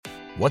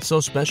What's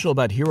so special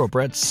about Hero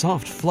Bread's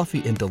soft,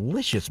 fluffy, and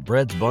delicious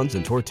breads, buns,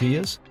 and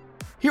tortillas?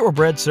 Hero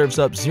Bread serves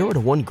up 0 to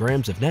 1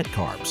 grams of net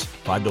carbs,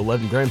 5 to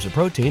 11 grams of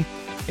protein,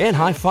 and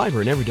high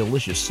fiber in every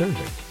delicious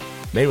serving.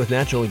 Made with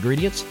natural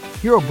ingredients,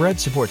 Hero Bread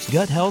supports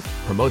gut health,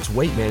 promotes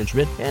weight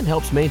management, and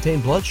helps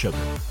maintain blood sugar.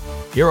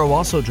 Hero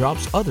also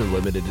drops other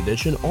limited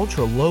edition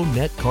ultra-low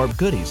net carb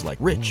goodies like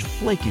rich,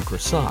 flaky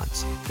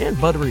croissants and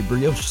buttery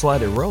brioche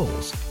slider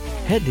rolls.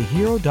 Head to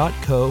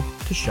hero.co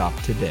to shop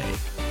today.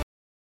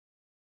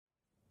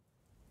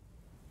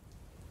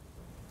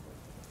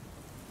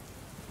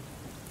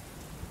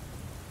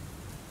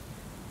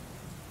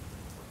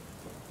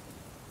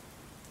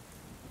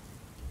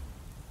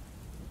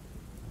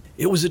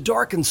 It was a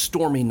dark and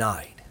stormy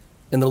night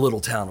in the little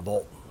town of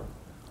Alton.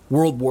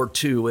 World War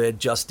II had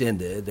just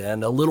ended,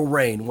 and a little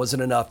rain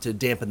wasn't enough to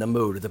dampen the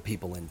mood of the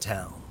people in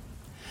town.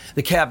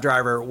 The cab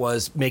driver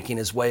was making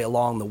his way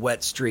along the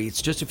wet streets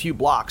just a few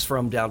blocks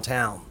from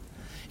downtown.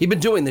 He'd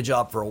been doing the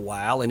job for a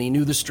while, and he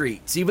knew the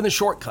streets, even the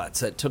shortcuts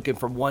that took him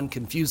from one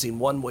confusing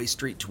one-way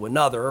street to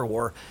another,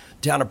 or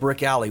down a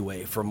brick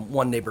alleyway from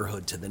one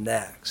neighborhood to the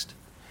next.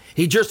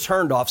 He just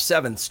turned off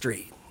 7th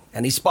Street,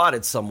 and he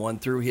spotted someone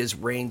through his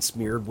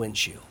rain-smeared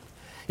windshield.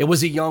 It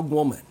was a young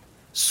woman,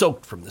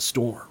 soaked from the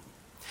storm.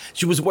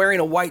 She was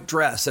wearing a white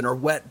dress, and her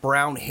wet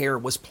brown hair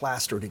was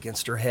plastered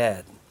against her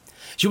head.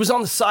 She was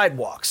on the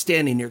sidewalk,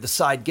 standing near the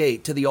side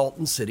gate to the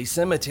Alton City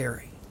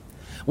Cemetery.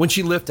 When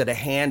she lifted a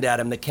hand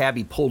at him, the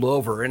cabbie pulled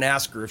over and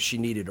asked her if she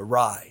needed a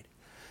ride.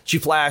 She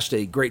flashed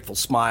a grateful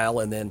smile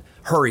and then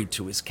hurried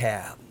to his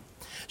cab.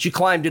 She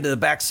climbed into the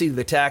back seat of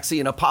the taxi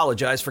and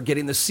apologized for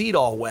getting the seat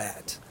all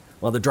wet.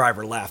 Well, the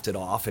driver laughed it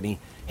off, and he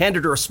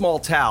handed her a small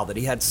towel that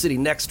he had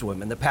sitting next to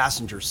him in the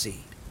passenger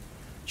seat.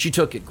 She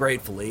took it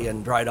gratefully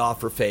and dried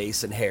off her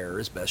face and hair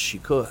as best she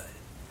could.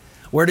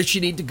 Where did she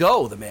need to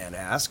go, the man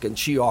asked, and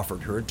she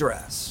offered her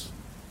address.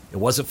 It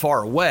wasn't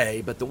far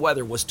away, but the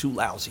weather was too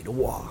lousy to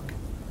walk.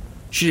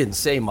 She didn't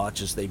say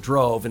much as they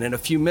drove, and in a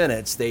few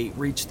minutes, they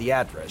reached the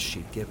address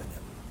she'd given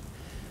him.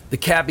 The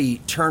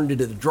cabbie turned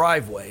into the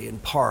driveway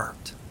and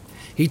parked.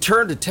 He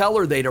turned to tell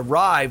her they'd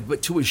arrived,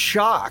 but to his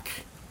shock,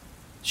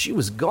 she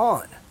was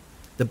gone.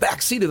 The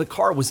back seat of the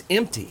car was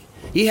empty.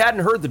 He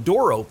hadn't heard the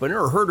door open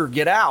or heard her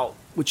get out,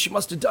 which she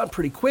must have done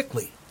pretty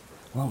quickly.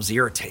 Well, it was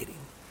irritating.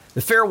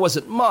 The fare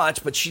wasn't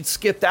much, but she'd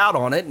skipped out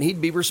on it, and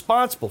he'd be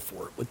responsible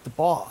for it with the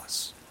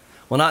boss.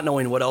 Well, not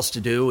knowing what else to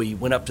do, he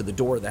went up to the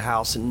door of the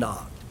house and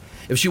knocked.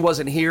 If she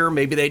wasn't here,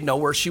 maybe they'd know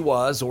where she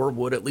was or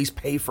would at least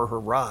pay for her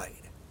ride.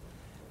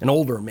 An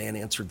older man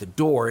answered the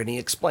door, and he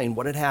explained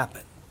what had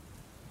happened.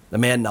 The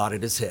man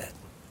nodded his head.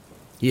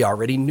 He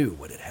already knew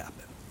what had happened.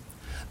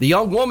 The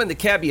young woman the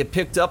cabbie had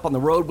picked up on the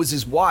road was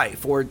his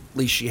wife, or at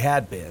least she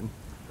had been.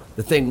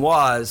 The thing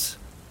was,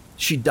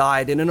 she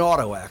died in an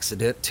auto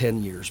accident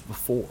 10 years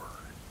before.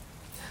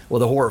 Well,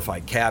 the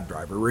horrified cab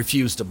driver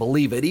refused to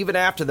believe it, even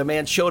after the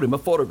man showed him a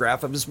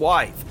photograph of his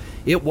wife.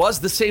 It was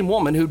the same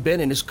woman who'd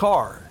been in his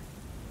car.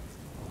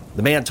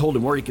 The man told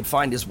him where he could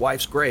find his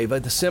wife's grave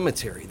at the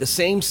cemetery, the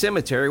same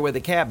cemetery where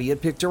the cabbie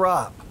had picked her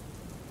up.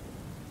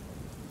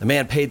 The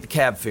man paid the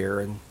cab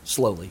fare and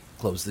slowly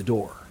closed the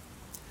door.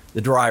 The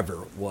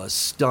driver was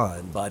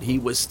stunned, but he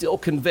was still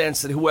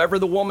convinced that whoever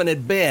the woman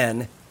had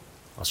been,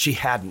 well, she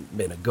hadn't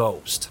been a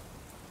ghost.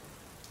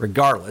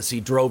 Regardless, he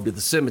drove to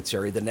the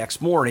cemetery the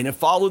next morning and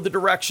followed the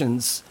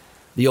directions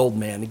the old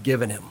man had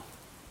given him.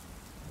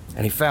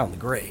 And he found the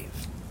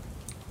grave.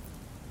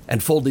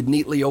 And folded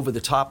neatly over the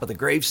top of the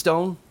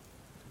gravestone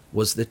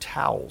was the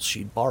towel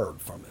she'd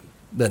borrowed from him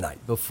the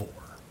night before.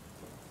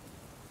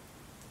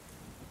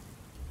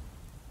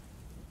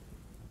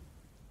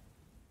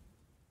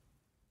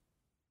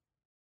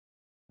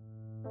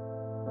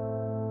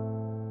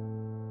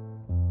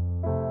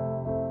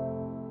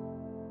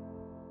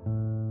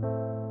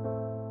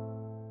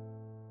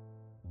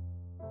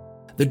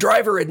 The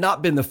driver had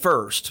not been the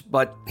first,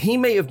 but he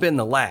may have been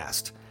the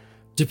last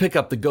to pick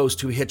up the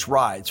ghost who hitched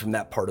rides from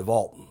that part of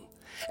Alton.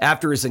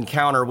 After his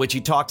encounter, which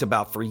he talked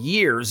about for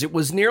years, it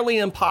was nearly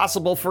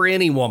impossible for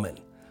any woman,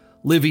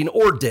 living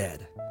or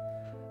dead,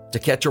 to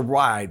catch a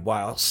ride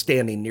while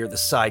standing near the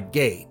side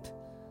gate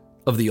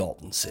of the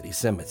Alton City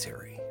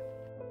Cemetery.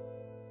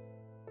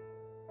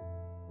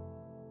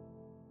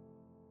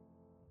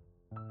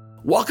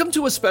 Welcome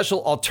to a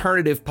special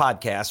alternative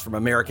podcast from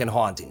American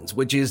Hauntings,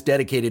 which is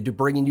dedicated to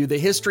bringing you the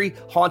history,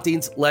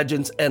 hauntings,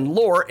 legends, and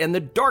lore and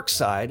the dark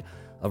side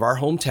of our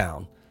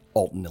hometown,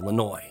 Alton,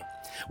 Illinois.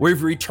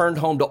 We've returned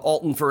home to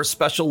Alton for a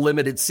special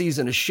limited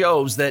season of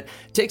shows that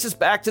takes us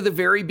back to the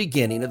very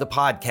beginning of the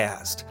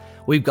podcast.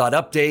 We've got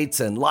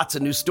updates and lots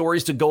of new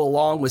stories to go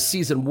along with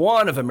season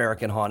 1 of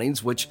American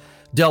Hauntings, which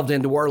delved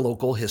into our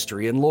local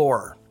history and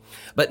lore.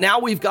 But now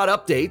we've got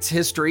updates,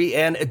 history,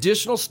 and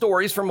additional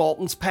stories from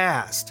Alton's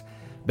past,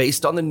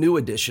 based on the new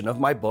edition of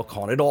my book,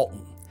 Haunted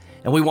Alton.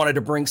 And we wanted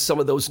to bring some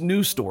of those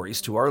new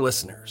stories to our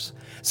listeners.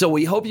 So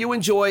we hope you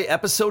enjoy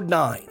episode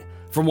 9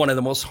 from one of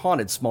the most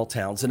haunted small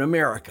towns in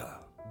America,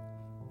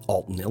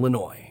 Alton,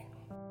 Illinois.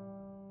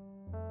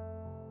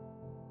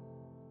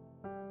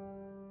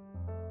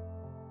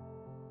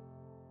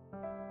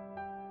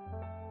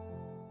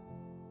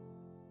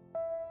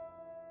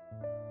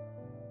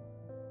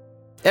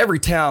 Every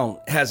town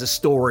has a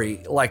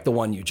story like the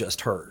one you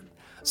just heard.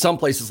 Some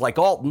places like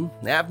Alton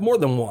have more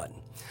than one.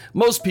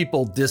 Most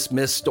people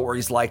dismiss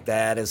stories like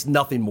that as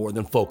nothing more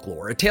than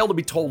folklore, a tale to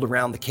be told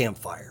around the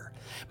campfire.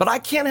 But I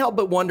can't help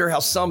but wonder how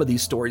some of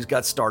these stories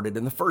got started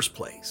in the first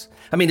place.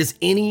 I mean, is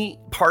any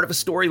part of a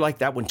story like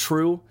that one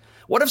true?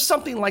 What if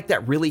something like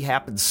that really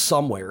happened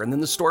somewhere and then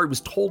the story was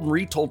told and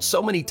retold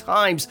so many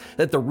times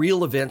that the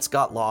real events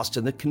got lost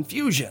in the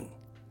confusion?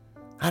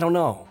 I don't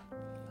know.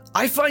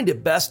 I find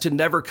it best to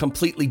never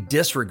completely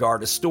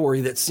disregard a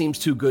story that seems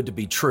too good to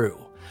be true.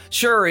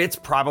 Sure, it's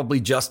probably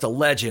just a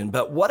legend,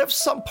 but what if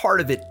some part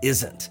of it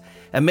isn't?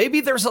 And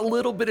maybe there's a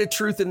little bit of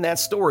truth in that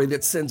story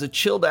that sends a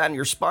chill down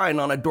your spine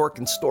on a dark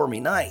and stormy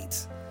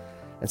night.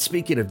 And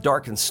speaking of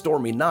dark and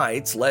stormy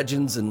nights,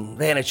 legends, and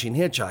vanishing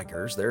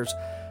hitchhikers, there's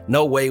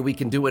no way we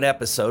can do an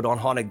episode on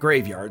haunted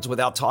graveyards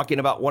without talking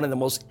about one of the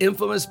most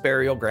infamous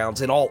burial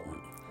grounds in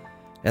Alton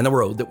and the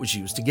road that was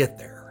used to get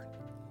there.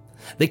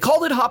 They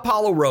called it Hop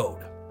Hollow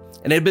Road,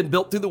 and it had been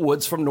built through the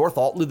woods from North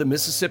Alton to the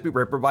Mississippi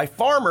River by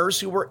farmers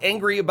who were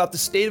angry about the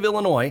state of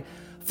Illinois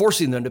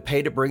forcing them to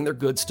pay to bring their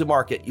goods to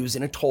market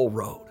using a toll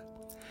road.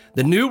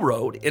 The new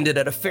road ended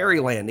at a ferry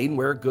landing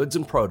where goods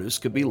and produce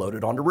could be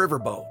loaded onto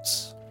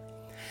riverboats.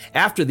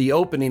 After the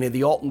opening of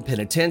the Alton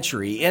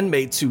Penitentiary,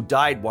 inmates who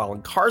died while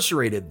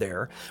incarcerated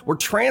there were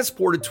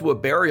transported to a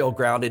burial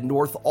ground in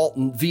North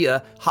Alton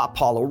via Hop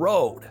Hollow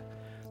Road.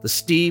 The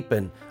steep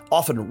and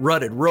often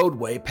rutted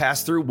roadway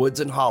passed through woods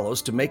and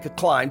hollows to make a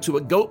climb to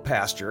a goat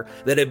pasture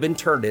that had been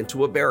turned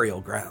into a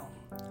burial ground.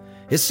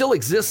 It still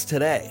exists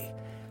today,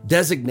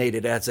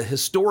 designated as a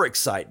historic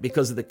site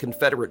because of the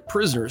Confederate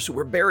prisoners who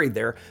were buried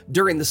there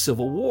during the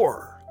Civil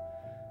War.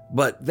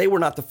 But they were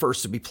not the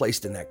first to be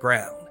placed in that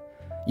ground.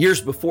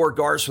 Years before,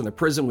 guards from the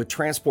prison would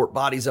transport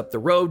bodies up the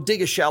road,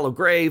 dig a shallow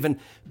grave, and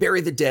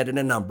bury the dead in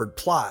a numbered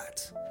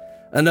plot.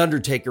 An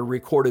undertaker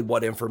recorded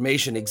what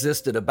information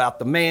existed about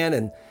the man,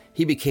 and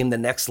he became the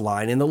next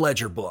line in the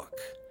ledger book,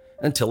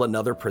 until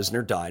another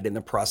prisoner died and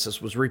the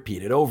process was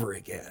repeated over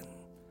again.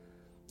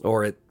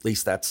 Or at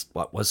least that's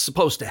what was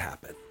supposed to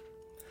happen.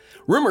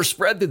 Rumors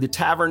spread through the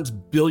taverns,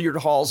 billiard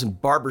halls,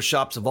 and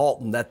barbershops of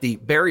Alton that the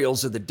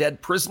burials of the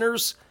dead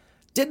prisoners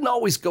didn't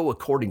always go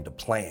according to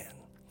plan.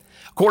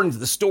 According to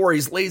the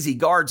stories, lazy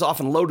guards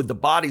often loaded the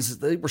bodies as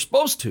they were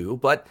supposed to,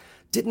 but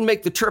didn't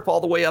make the trip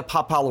all the way up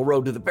Hop Hollow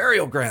Road to the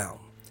burial ground.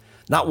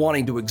 Not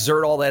wanting to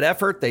exert all that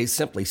effort, they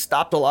simply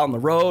stopped along the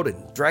road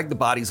and dragged the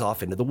bodies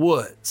off into the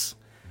woods.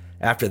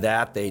 After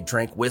that, they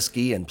drank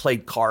whiskey and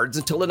played cards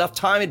until enough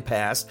time had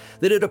passed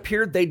that it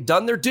appeared they'd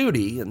done their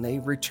duty and they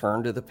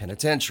returned to the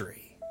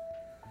penitentiary.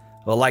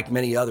 Well, like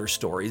many other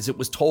stories, it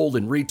was told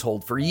and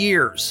retold for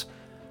years,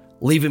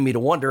 leaving me to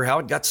wonder how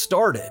it got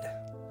started.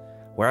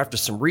 Where after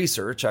some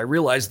research, I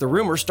realized the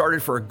rumor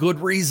started for a good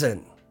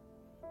reason.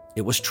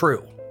 It was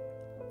true.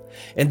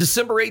 In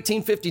December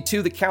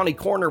 1852, the county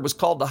coroner was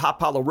called to Hop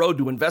Hollow Road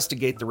to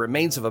investigate the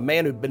remains of a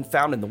man who'd been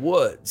found in the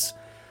woods.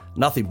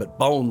 Nothing but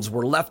bones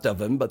were left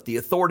of him, but the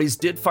authorities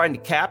did find a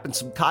cap and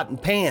some cotton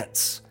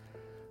pants,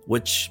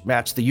 which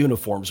matched the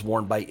uniforms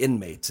worn by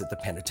inmates at the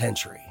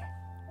penitentiary.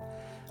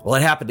 Well,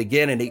 it happened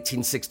again in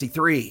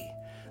 1863.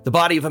 The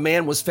body of a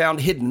man was found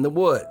hidden in the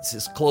woods.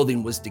 His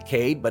clothing was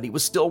decayed, but he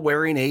was still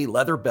wearing a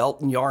leather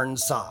belt and yarn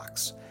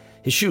socks.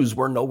 His shoes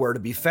were nowhere to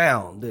be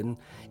found, and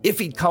if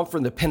he'd come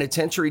from the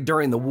penitentiary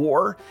during the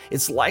war,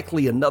 it's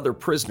likely another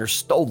prisoner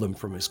stole them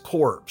from his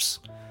corpse.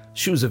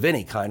 Shoes of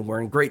any kind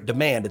were in great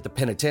demand at the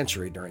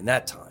penitentiary during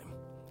that time.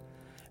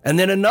 And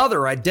then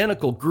another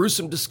identical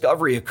gruesome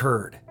discovery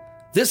occurred,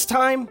 this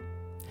time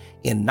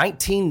in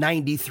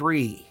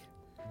 1993.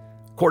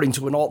 According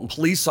to an Alton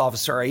police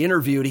officer I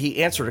interviewed,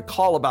 he answered a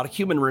call about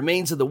human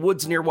remains in the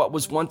woods near what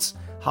was once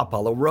Hop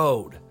Hollow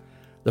Road.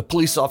 The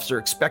police officer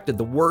expected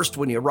the worst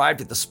when he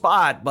arrived at the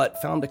spot,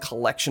 but found a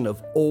collection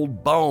of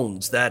old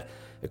bones that,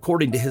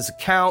 according to his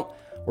account,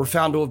 were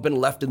found to have been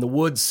left in the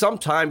woods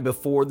sometime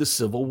before the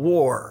Civil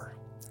War.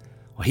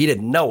 Well, he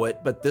didn't know it,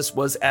 but this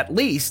was at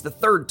least the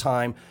third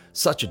time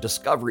such a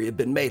discovery had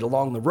been made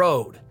along the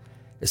road.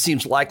 It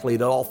seems likely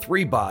that all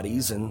three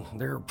bodies, and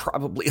there are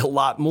probably a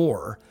lot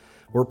more,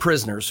 were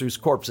prisoners whose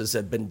corpses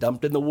had been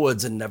dumped in the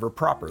woods and never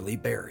properly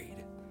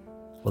buried.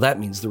 Well, that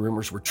means the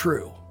rumors were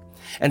true.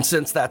 And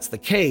since that's the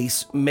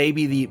case,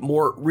 maybe the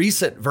more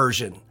recent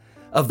version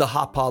of the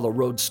Hop Hollow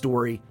Road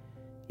story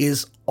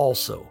is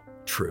also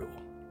true.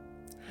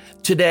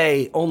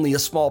 Today, only a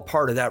small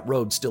part of that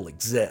road still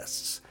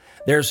exists.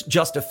 There's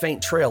just a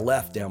faint trail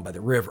left down by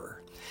the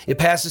river. It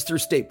passes through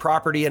state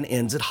property and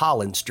ends at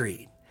Holland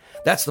Street.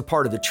 That's the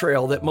part of the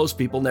trail that most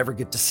people never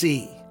get to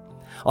see.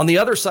 On the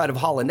other side of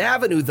Holland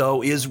Avenue,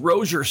 though, is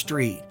Rozier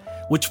Street,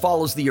 which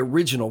follows the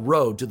original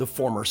road to the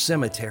former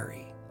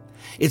cemetery.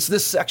 It's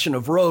this section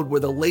of road where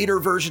the later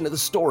version of the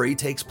story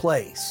takes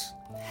place.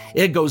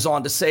 It goes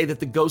on to say that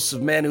the ghosts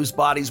of men whose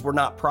bodies were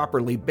not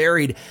properly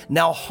buried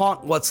now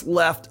haunt what's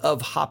left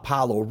of Hop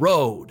Hollow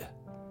Road.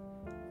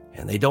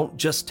 And they don't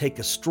just take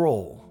a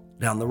stroll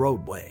down the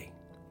roadway.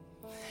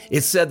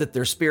 It's said that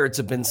their spirits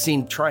have been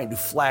seen trying to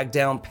flag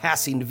down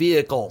passing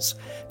vehicles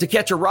to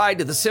catch a ride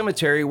to the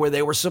cemetery where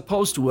they were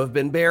supposed to have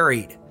been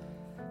buried.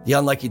 The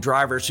unlucky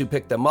drivers who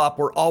picked them up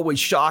were always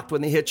shocked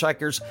when the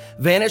hitchhikers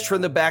vanished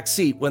from the back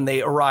seat when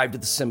they arrived at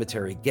the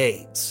cemetery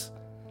gates.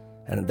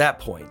 And at that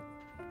point,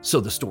 so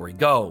the story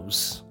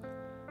goes,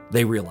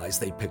 they realized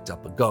they picked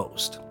up a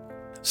ghost.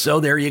 So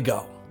there you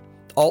go,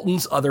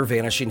 Alton's other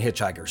vanishing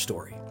hitchhiker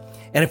story.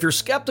 And if you're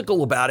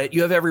skeptical about it,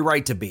 you have every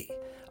right to be.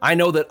 I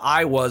know that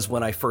I was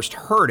when I first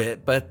heard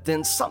it, but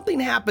then something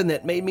happened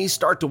that made me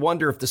start to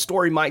wonder if the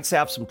story might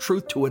have some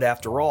truth to it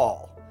after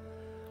all.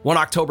 One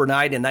October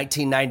night in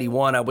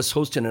 1991, I was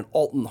hosting an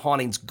Alton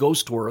Hauntings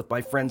ghost tour with my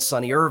friend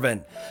Sonny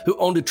Irvin, who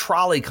owned a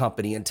trolley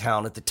company in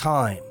town at the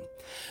time.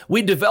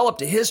 We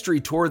developed a history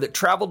tour that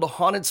traveled to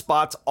haunted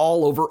spots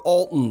all over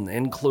Alton,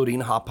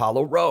 including Hop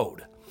Hollow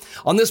Road.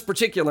 On this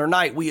particular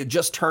night, we had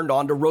just turned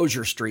onto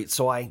Rozier Street,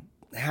 so I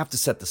have to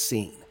set the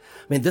scene.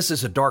 This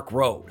is a dark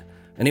road,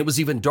 and it was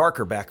even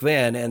darker back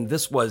then, and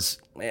this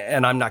was,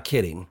 and I'm not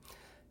kidding,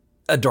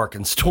 a dark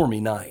and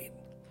stormy night.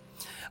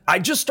 I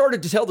just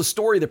started to tell the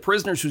story of the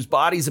prisoners whose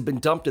bodies had been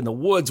dumped in the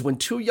woods when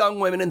two young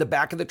women in the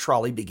back of the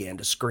trolley began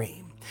to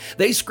scream.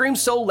 They screamed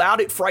so loud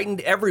it frightened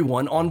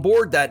everyone on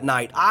board that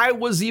night. I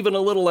was even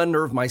a little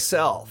unnerved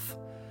myself.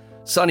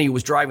 Sonny, who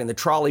was driving the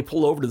trolley,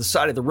 pulled over to the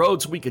side of the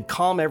road so we could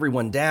calm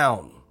everyone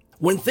down.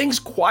 When things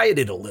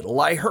quieted a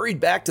little, I hurried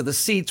back to the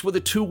seats where the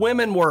two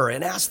women were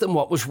and asked them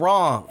what was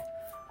wrong.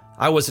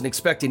 I wasn't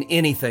expecting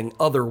anything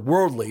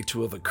otherworldly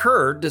to have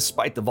occurred,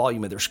 despite the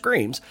volume of their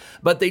screams,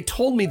 but they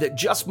told me that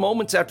just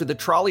moments after the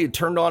trolley had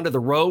turned onto the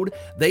road,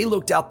 they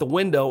looked out the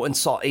window and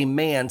saw a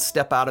man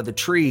step out of the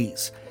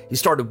trees. He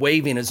started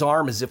waving his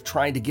arm as if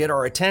trying to get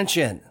our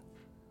attention.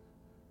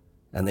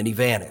 And then he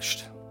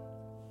vanished.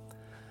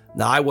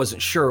 Now, I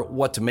wasn't sure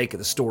what to make of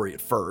the story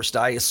at first.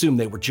 I assumed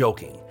they were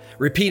joking,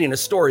 repeating a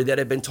story that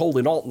had been told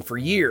in Alton for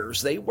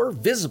years. They were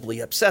visibly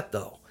upset,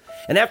 though.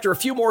 And after a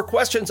few more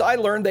questions, I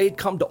learned they had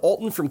come to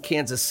Alton from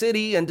Kansas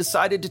City and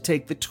decided to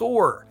take the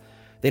tour.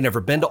 They'd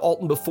never been to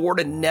Alton before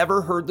and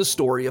never heard the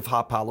story of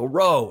Hop Hollow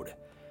Road.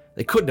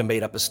 They couldn't have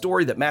made up a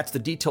story that matched the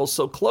details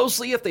so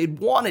closely if they'd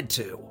wanted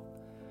to.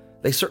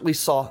 They certainly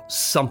saw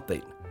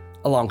something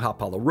along Hop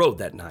Hollow Road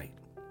that night.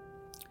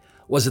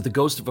 Was it the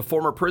ghost of a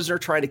former prisoner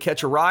trying to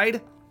catch a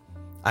ride?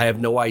 I have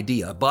no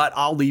idea, but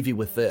I'll leave you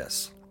with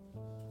this.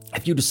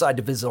 If you decide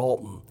to visit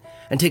Alton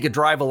and take a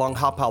drive along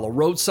Hop Hollow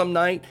Road some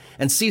night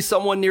and see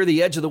someone near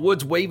the edge of the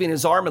woods waving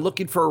his arm and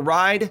looking for a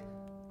ride,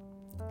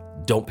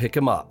 don't pick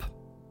him up.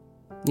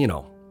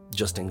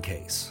 Just in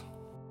case.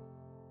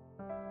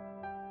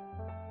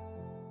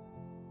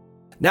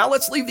 Now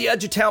let's leave the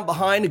edge of town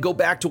behind and go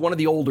back to one of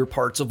the older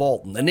parts of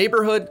Alton, a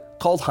neighborhood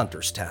called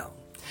Hunterstown.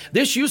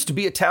 This used to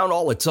be a town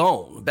all its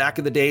own, back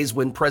in the days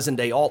when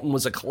present-day Alton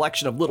was a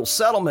collection of little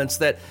settlements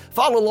that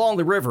followed along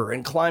the river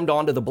and climbed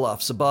onto the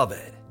bluffs above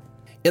it.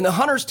 In the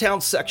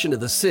Hunterstown section of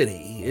the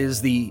city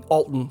is the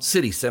Alton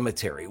City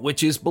Cemetery,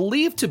 which is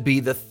believed to be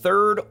the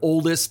third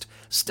oldest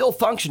still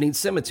functioning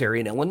cemetery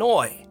in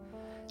Illinois.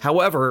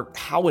 However,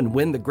 how and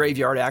when the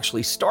graveyard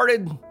actually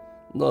started,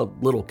 a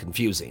little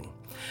confusing.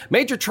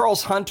 Major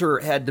Charles Hunter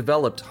had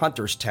developed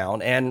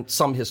Hunterstown and,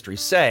 some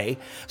histories say,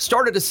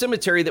 started a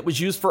cemetery that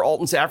was used for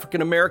Alton's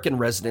African-American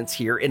residents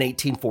here in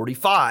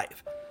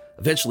 1845.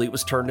 Eventually, it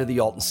was turned to the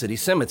Alton City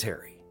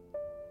Cemetery.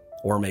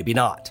 Or maybe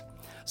not.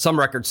 Some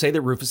records say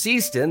that Rufus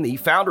Easton, the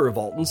founder of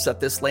Alton, set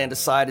this land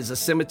aside as a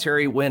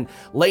cemetery when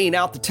laying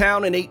out the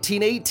town in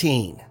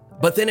 1818.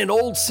 But then an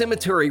old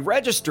cemetery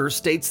register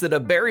states that a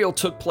burial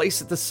took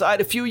place at the site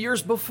a few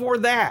years before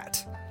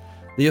that.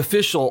 The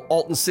official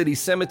Alton City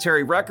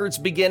Cemetery records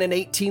begin in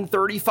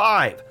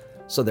 1835,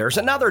 so there's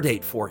another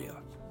date for you.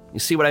 You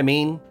see what I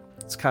mean?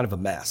 It's kind of a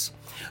mess.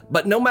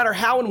 But no matter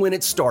how and when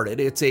it started,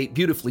 it's a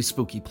beautifully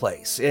spooky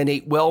place and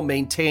a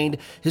well-maintained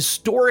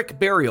historic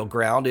burial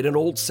ground in an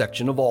old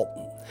section of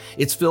Alton.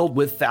 It's filled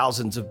with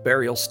thousands of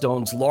burial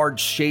stones, large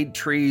shade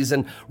trees,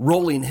 and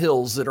rolling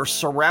hills that are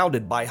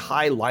surrounded by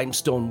high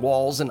limestone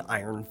walls and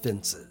iron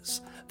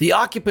fences. The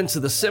occupants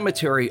of the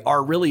cemetery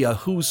are really a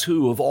who's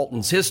who of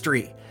Alton's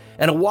history,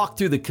 and a walk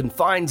through the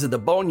confines of the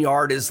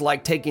boneyard is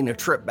like taking a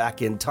trip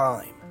back in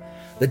time.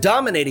 The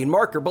dominating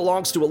marker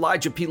belongs to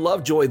Elijah P.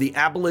 Lovejoy, the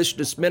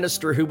abolitionist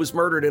minister who was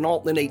murdered in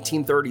Alton in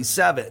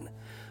 1837.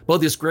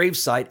 Both his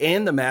gravesite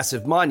and the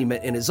massive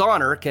monument in his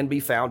honor can be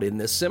found in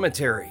this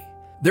cemetery.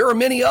 There are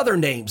many other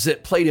names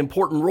that played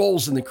important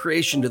roles in the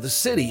creation of the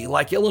city,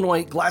 like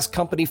Illinois Glass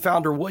Company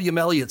founder William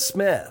Elliott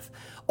Smith,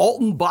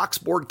 Alton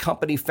Boxboard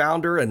Company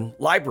founder and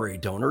library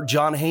donor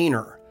John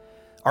Hayner,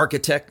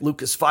 architect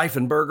Lucas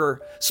Pfeifenberger,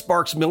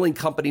 Sparks Milling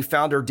Company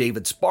founder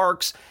David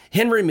Sparks,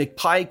 Henry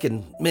McPike,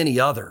 and many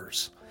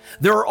others.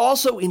 There are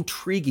also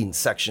intriguing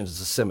sections of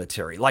the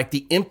cemetery, like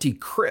the empty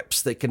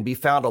crypts that can be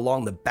found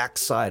along the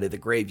backside of the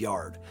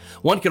graveyard.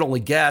 One can only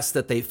guess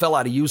that they fell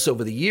out of use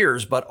over the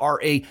years, but are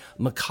a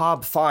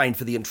macabre find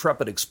for the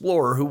intrepid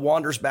explorer who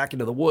wanders back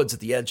into the woods at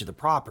the edge of the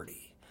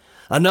property.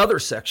 Another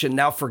section,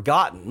 now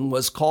forgotten,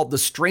 was called the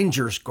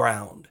Stranger's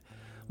Ground,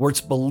 where it's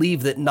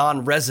believed that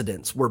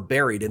non-residents were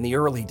buried in the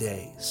early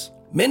days.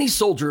 Many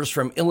soldiers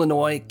from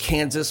Illinois,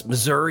 Kansas,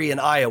 Missouri,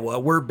 and Iowa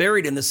were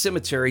buried in the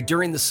cemetery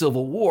during the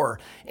Civil War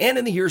and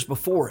in the years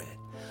before it.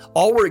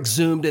 All were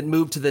exhumed and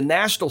moved to the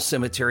National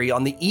Cemetery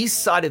on the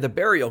east side of the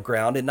burial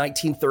ground in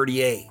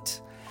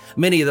 1938.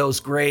 Many of those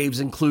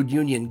graves include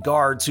Union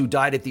guards who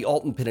died at the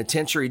Alton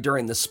Penitentiary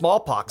during the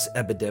smallpox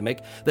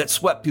epidemic that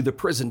swept through the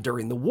prison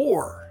during the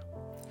war.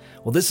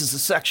 Well, this is a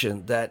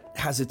section that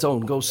has its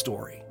own ghost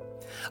story.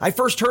 I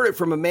first heard it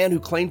from a man who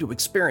claimed to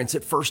experience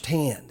it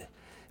firsthand. It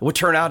would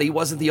turn out he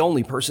wasn't the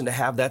only person to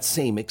have that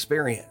same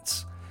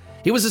experience.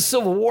 He was a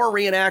Civil War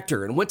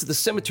reenactor and went to the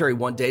cemetery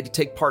one day to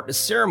take part in a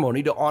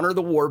ceremony to honor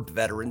the war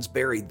veterans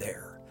buried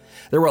there.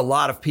 There were a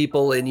lot of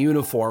people in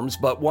uniforms,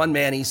 but one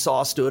man he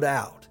saw stood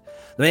out.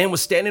 The man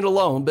was standing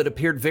alone, but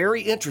appeared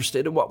very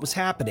interested in what was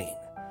happening.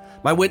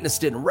 My witness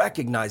didn't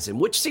recognize him,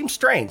 which seemed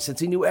strange since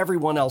he knew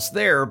everyone else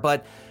there,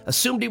 but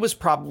assumed he was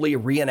probably a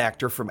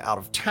reenactor from out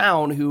of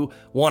town who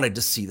wanted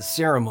to see the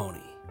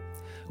ceremony.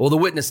 Well, the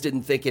witness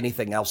didn't think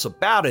anything else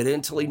about it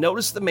until he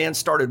noticed the man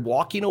started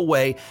walking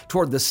away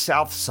toward the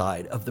south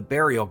side of the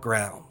burial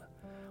ground.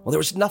 Well, there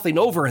was nothing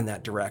over in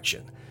that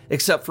direction,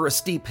 except for a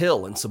steep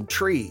hill and some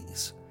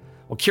trees.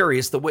 Well,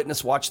 curious, the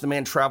witness watched the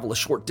man travel a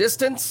short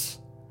distance,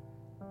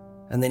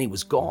 and then he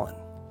was gone.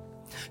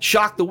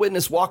 Shocked, the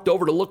witness walked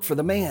over to look for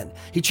the man.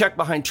 He checked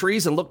behind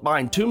trees and looked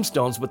behind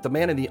tombstones, but the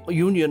man in the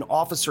Union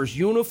officer's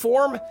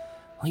uniform, well,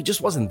 he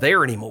just wasn't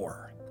there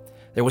anymore.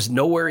 There was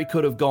nowhere he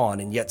could have gone,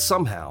 and yet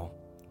somehow,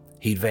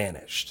 he'd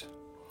vanished.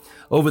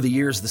 Over the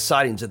years, the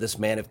sightings of this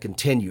man have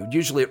continued,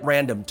 usually at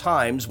random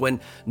times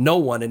when no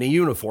one in a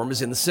uniform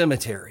is in the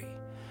cemetery.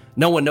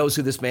 No one knows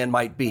who this man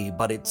might be,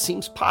 but it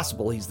seems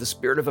possible he's the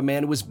spirit of a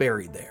man who was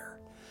buried there,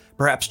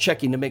 perhaps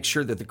checking to make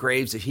sure that the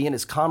graves of he and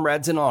his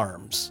comrades in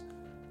arms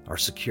are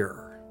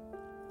secure.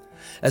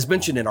 As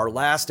mentioned in our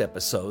last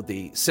episode,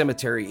 the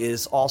cemetery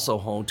is also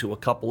home to a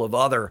couple of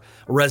other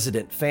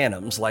resident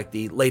phantoms, like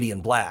the Lady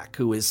in Black,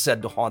 who is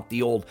said to haunt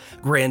the old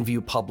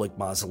Grandview Public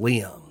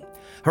Mausoleum.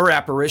 Her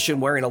apparition,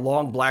 wearing a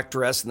long black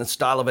dress in the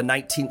style of a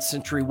 19th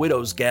century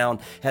widow's gown,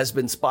 has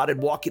been spotted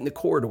walking the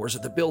corridors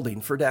of the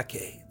building for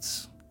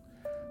decades.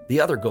 The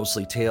other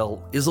ghostly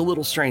tale is a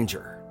little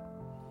stranger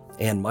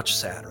and much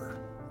sadder.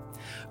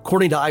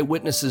 According to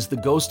eyewitnesses, the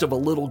ghost of a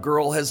little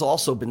girl has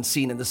also been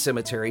seen in the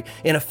cemetery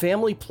in a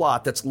family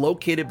plot that's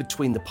located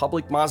between the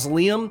public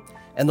mausoleum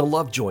and the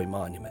Lovejoy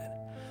Monument.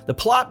 The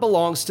plot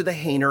belongs to the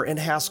Hayner and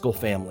Haskell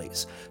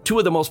families, two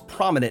of the most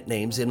prominent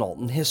names in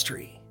Alton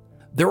history.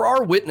 There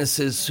are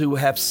witnesses who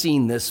have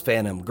seen this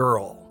phantom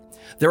girl.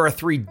 There are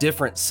 3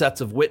 different sets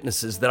of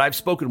witnesses that I've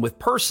spoken with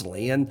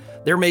personally, and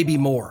there may be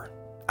more.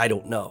 I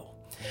don't know.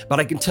 But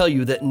I can tell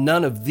you that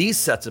none of these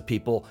sets of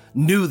people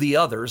knew the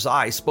others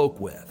I spoke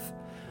with.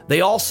 They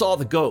all saw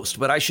the ghost,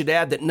 but I should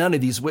add that none of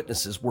these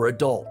witnesses were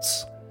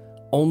adults.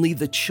 Only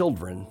the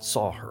children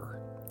saw her.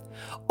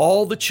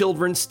 All the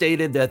children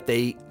stated that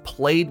they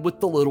played with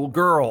the little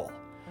girl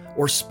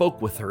or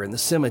spoke with her in the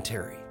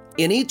cemetery.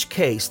 In each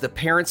case, the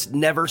parents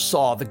never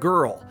saw the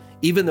girl,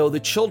 even though the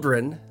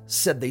children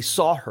said they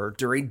saw her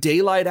during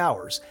daylight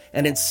hours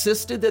and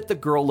insisted that the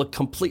girl looked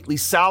completely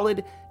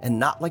solid and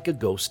not like a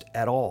ghost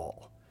at all.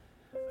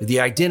 The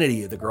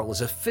identity of the girl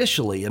is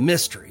officially a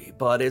mystery,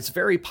 but it's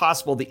very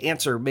possible the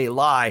answer may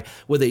lie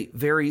with a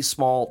very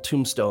small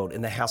tombstone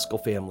in the Haskell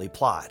family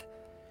plot.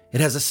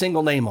 It has a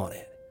single name on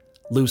it,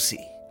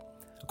 Lucy.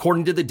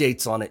 According to the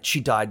dates on it, she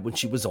died when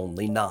she was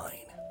only 9.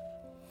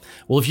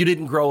 Well, if you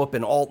didn't grow up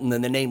in Alton,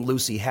 then the name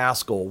Lucy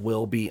Haskell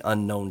will be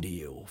unknown to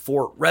you.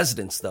 For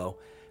residents, though,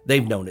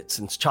 they've known it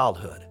since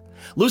childhood.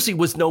 Lucy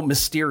was no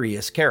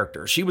mysterious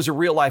character. She was a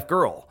real-life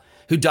girl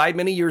who died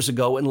many years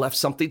ago and left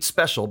something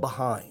special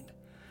behind.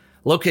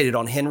 Located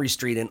on Henry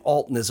Street in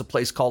Alton is a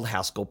place called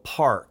Haskell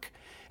Park.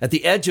 At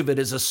the edge of it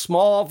is a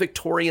small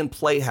Victorian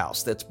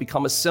playhouse that's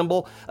become a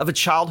symbol of a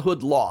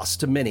childhood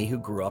lost to many who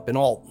grew up in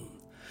Alton.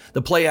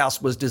 The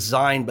playhouse was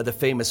designed by the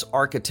famous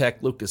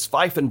architect Lucas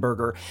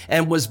Pfeifenberger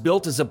and was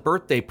built as a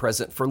birthday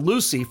present for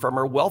Lucy from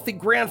her wealthy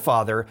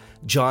grandfather,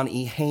 John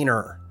E.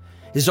 Hayner.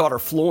 His daughter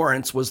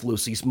Florence was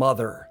Lucy's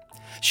mother.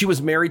 She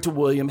was married to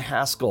William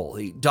Haskell,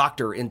 the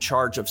doctor in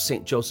charge of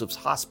St. Joseph's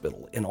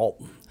Hospital in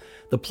Alton.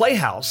 The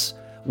playhouse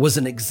was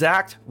an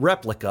exact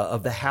replica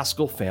of the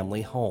Haskell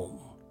family home.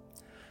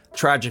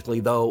 Tragically,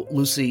 though,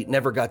 Lucy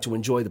never got to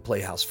enjoy the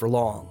playhouse for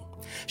long.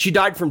 She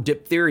died from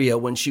diphtheria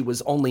when she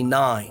was only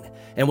 9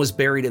 and was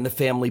buried in the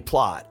family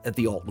plot at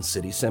the Alton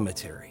City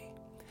Cemetery.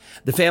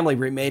 The family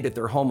remained at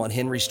their home on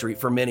Henry Street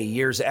for many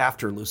years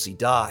after Lucy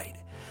died.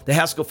 The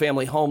Haskell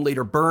family home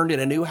later burned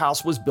and a new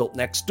house was built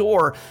next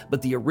door,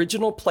 but the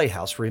original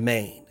playhouse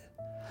remained.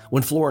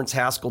 When Florence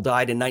Haskell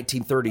died in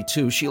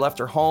 1932, she left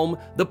her home,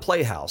 the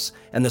playhouse,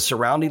 and the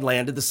surrounding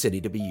land of the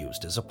city to be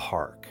used as a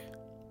park.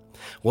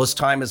 Well, as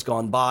time has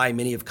gone by,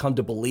 many have come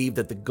to believe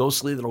that the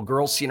ghostly little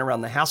girl seen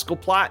around the Haskell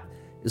plot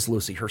is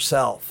Lucy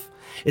herself.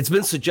 It's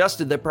been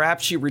suggested that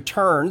perhaps she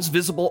returns,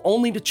 visible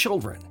only to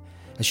children,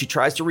 as she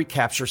tries to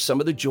recapture some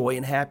of the joy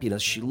and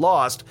happiness she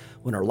lost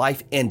when her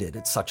life ended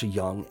at such a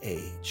young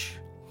age.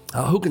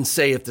 Who can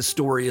say if the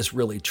story is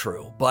really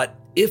true? But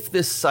if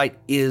this site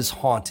is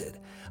haunted,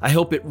 I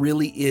hope it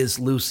really is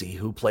Lucy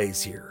who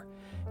plays here,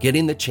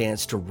 getting the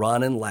chance to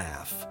run and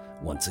laugh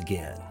once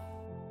again.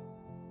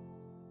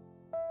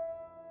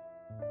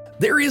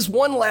 There is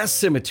one last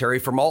cemetery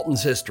from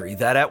Alton's history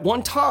that at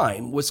one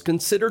time was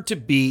considered to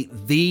be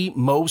the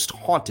most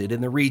haunted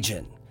in the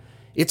region.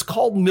 It's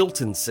called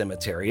Milton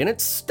Cemetery, and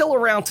it's still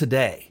around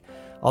today,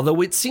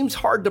 although it seems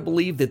hard to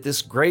believe that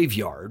this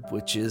graveyard,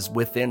 which is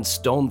within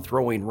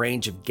stone-throwing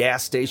range of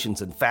gas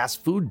stations and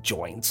fast food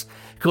joints,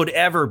 could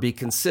ever be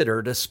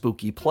considered a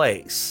spooky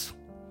place.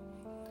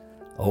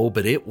 Oh,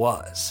 but it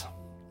was.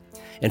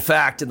 In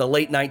fact, in the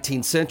late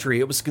 19th century,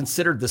 it was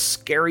considered the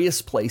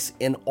scariest place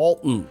in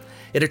Alton.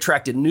 It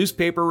attracted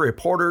newspaper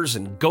reporters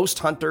and ghost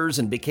hunters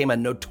and became a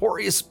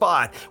notorious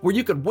spot where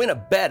you could win a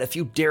bet if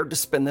you dared to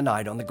spend the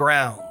night on the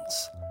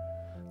grounds.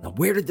 Now,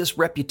 where did this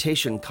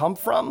reputation come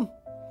from?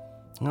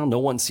 Well, no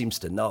one seems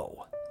to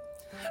know.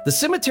 The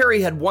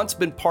cemetery had once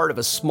been part of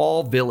a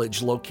small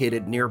village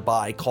located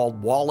nearby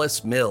called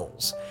Wallace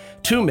Mills.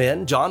 Two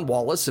men, John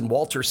Wallace and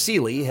Walter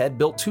Seeley, had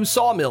built two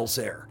sawmills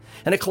there,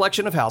 and a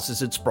collection of houses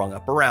had sprung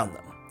up around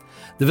them.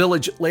 The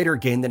village later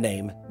gained the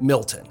name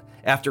Milton,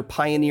 after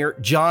pioneer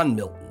John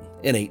Milton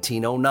in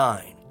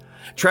 1809.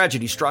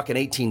 Tragedy struck in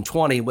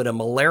 1820 when a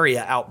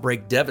malaria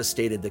outbreak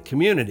devastated the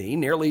community,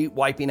 nearly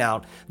wiping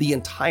out the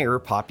entire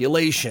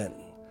population.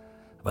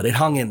 But it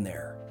hung in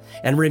there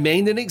and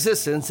remained in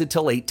existence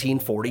until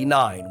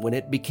 1849, when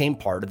it became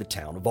part of the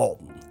town of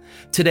Alton.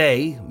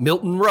 Today,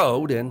 Milton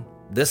Road and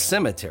this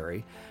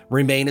cemetery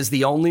remain as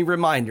the only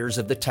reminders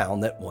of the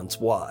town that once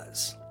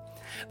was.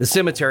 The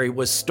cemetery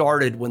was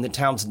started when the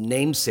town's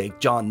namesake,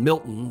 John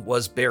Milton,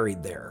 was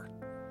buried there.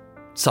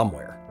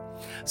 Somewhere.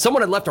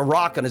 Someone had left a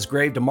rock on his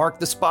grave to mark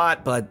the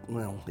spot, but,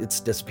 well, it's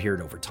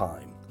disappeared over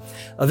time.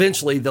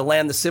 Eventually, the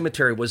land the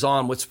cemetery was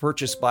on was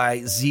purchased by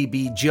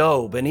Z.B.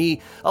 Job, and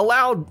he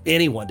allowed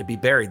anyone to be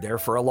buried there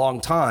for a long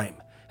time.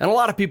 And a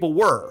lot of people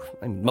were,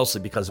 mostly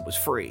because it was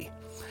free.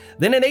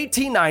 Then in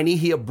 1890,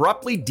 he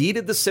abruptly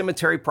deeded the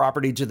cemetery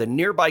property to the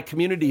nearby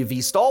community of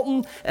East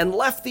Alton and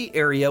left the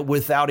area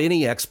without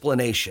any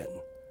explanation.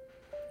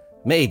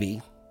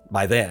 Maybe,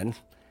 by then,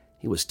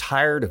 he was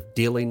tired of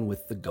dealing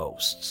with the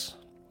ghosts.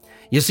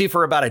 You see,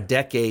 for about a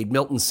decade,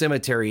 Milton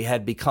Cemetery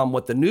had become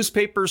what the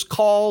newspapers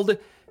called,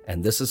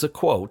 and this is a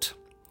quote,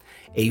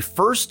 a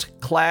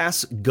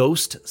first-class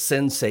ghost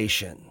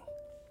sensation.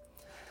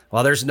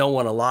 While there's no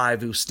one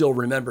alive who still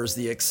remembers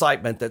the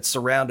excitement that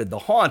surrounded the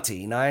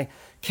haunting, I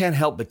can't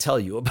help but tell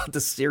you about the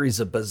series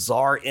of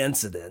bizarre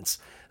incidents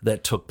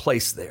that took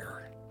place there.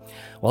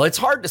 Well, it's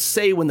hard to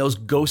say when those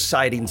ghost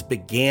sightings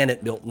began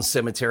at Milton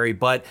Cemetery,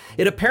 but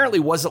it apparently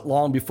wasn't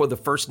long before the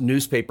first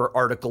newspaper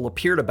article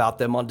appeared about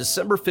them on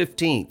December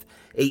 15th,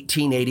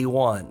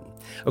 1881.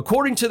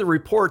 According to the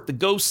report, the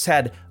ghosts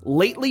had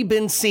lately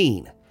been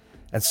seen,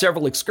 and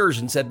several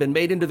excursions had been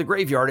made into the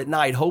graveyard at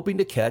night, hoping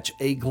to catch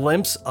a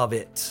glimpse of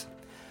it.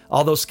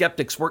 Although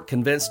skeptics weren't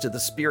convinced of the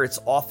spirit's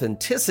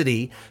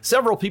authenticity,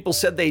 several people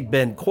said they'd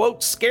been,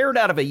 quote, scared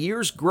out of a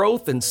year's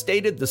growth and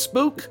stated the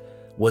spook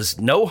was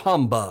no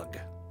humbug.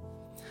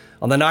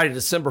 On the night of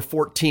December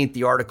 14th,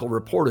 the article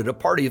reported a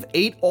party of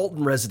 8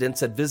 Alton residents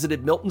had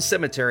visited Milton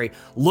Cemetery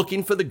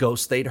looking for the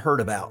ghost they'd heard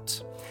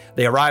about.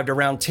 They arrived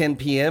around 10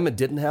 p.m. and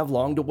didn't have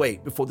long to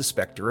wait before the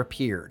specter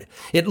appeared.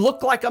 It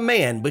looked like a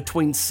man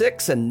between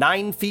 6 and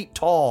 9 feet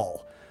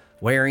tall,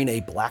 wearing a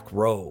black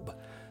robe.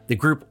 The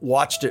group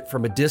watched it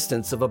from a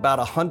distance of about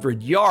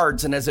 100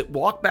 yards, and as it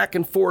walked back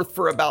and forth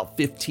for about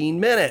 15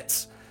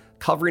 minutes,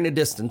 covering a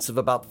distance of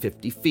about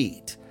 50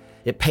 feet.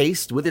 It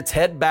paced with its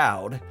head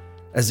bowed,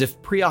 as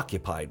if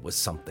preoccupied with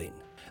something.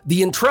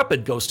 The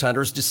intrepid ghost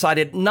hunters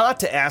decided not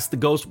to ask the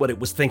ghost what it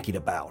was thinking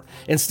about.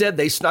 Instead,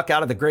 they snuck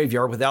out of the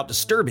graveyard without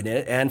disturbing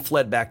it and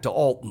fled back to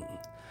Alton.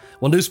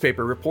 Well,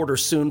 newspaper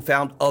reporters soon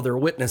found other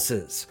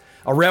witnesses.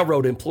 A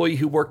railroad employee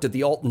who worked at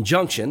the Alton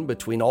Junction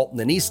between Alton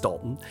and East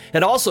Alton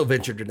had also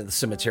ventured into the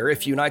cemetery a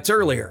few nights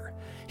earlier.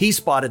 He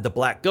spotted the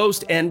black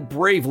ghost and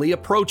bravely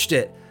approached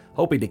it,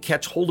 hoping to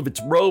catch hold of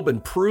its robe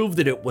and prove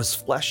that it was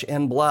flesh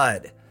and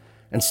blood.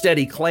 Instead,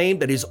 he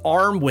claimed that his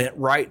arm went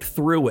right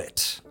through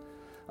it.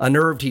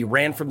 Unnerved, he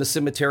ran from the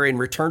cemetery and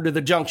returned to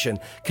the junction,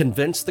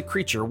 convinced the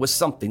creature was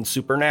something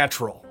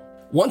supernatural.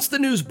 Once the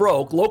news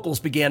broke, locals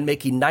began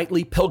making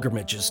nightly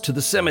pilgrimages to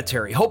the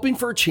cemetery, hoping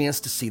for a chance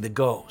to see the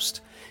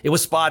ghost. It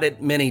was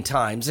spotted many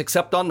times,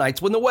 except on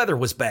nights when the weather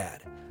was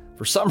bad.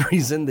 For some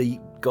reason, the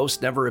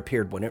ghost never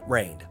appeared when it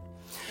rained.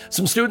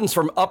 Some students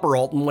from Upper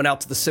Alton went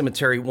out to the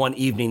cemetery one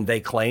evening,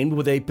 they claimed,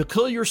 with a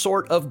peculiar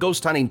sort of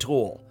ghost hunting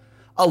tool,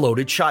 a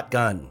loaded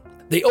shotgun.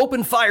 They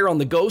opened fire on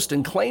the ghost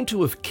and claimed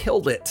to have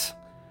killed it.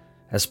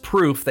 As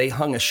proof, they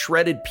hung a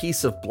shredded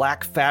piece of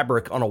black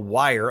fabric on a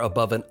wire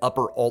above an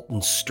Upper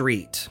Alton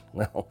street.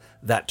 Well,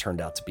 that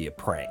turned out to be a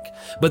prank.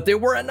 But there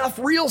were enough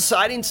real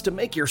sightings to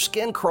make your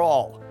skin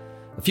crawl.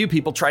 A few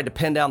people tried to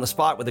pin down the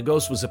spot where the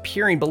ghost was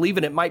appearing,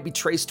 believing it might be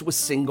traced to a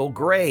single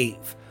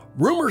grave,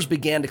 Rumors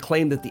began to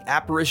claim that the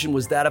apparition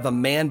was that of a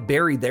man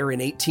buried there in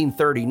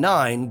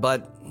 1839,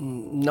 but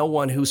no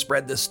one who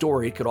spread this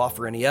story could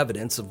offer any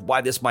evidence of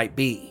why this might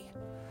be.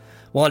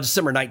 Well, on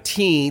December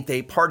 19th,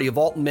 a party of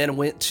Alton men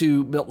went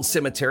to Milton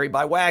Cemetery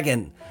by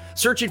wagon,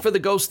 searching for the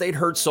ghost they'd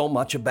heard so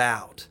much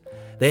about.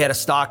 They had a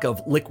stock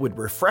of liquid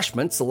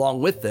refreshments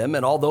along with them,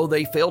 and although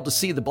they failed to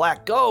see the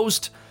black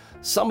ghost,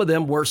 some of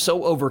them were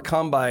so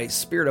overcome by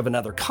spirit of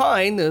another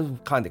kind, the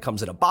kind that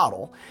comes in a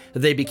bottle, that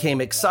they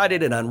became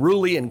excited and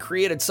unruly and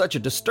created such a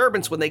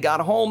disturbance when they got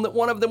home that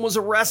one of them was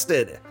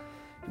arrested.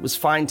 He was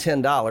fined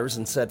 $10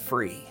 and set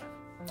free.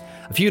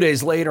 A few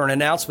days later, an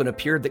announcement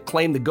appeared that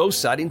claimed the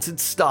ghost sightings had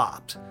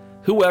stopped.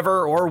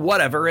 Whoever or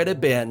whatever it had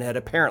been had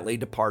apparently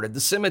departed the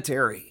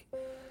cemetery.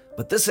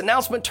 But this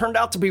announcement turned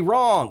out to be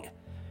wrong,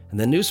 and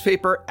the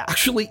newspaper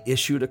actually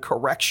issued a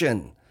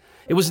correction.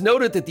 It was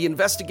noted that the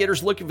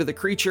investigators looking for the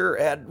creature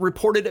had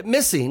reported it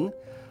missing,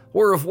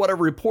 or of what a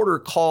reporter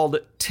called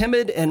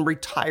timid and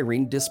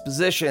retiring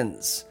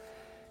dispositions.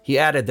 He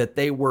added that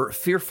they were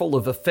fearful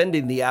of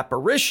offending the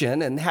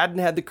apparition and hadn't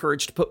had the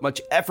courage to put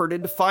much effort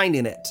into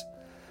finding it.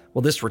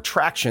 Well, this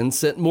retraction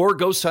sent more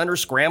ghost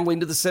hunters scrambling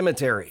to the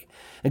cemetery,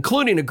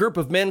 including a group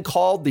of men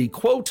called the,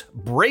 quote,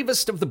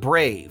 bravest of the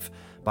brave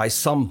by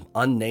some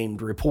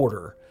unnamed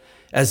reporter.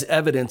 As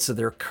evidence of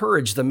their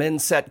courage, the men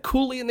sat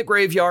coolly in the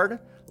graveyard,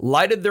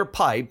 lighted their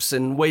pipes,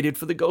 and waited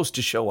for the ghost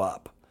to show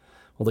up.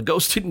 Well, the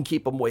ghost didn't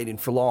keep them waiting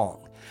for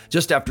long.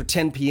 Just after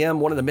 10 p.m.,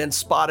 one of the men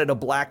spotted a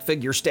black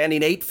figure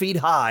standing 8 feet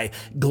high,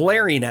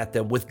 glaring at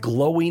them with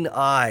glowing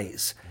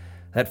eyes.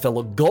 That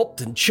fellow gulped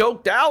and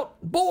choked out,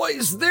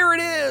 "Boys, there it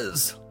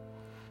is!"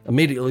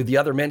 Immediately, the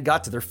other men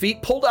got to their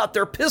feet, pulled out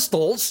their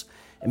pistols,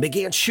 and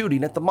began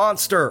shooting at the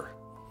monster.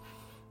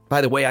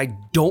 By the way, I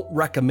don't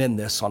recommend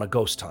this on a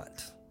ghost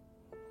hunt.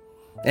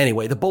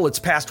 Anyway, the bullets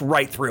passed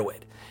right through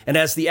it, and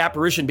as the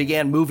apparition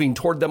began moving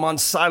toward them on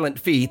silent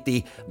feet,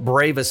 the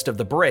bravest of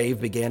the brave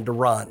began to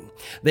run.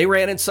 They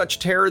ran in such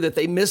terror that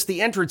they missed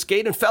the entrance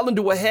gate and fell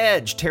into a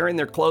hedge, tearing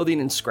their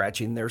clothing and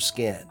scratching their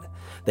skin.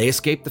 They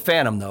escaped the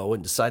phantom, though,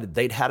 and decided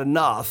they'd had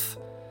enough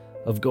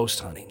of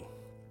ghost hunting.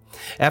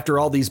 After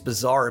all these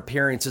bizarre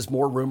appearances,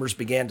 more rumors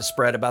began to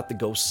spread about the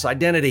ghost's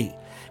identity.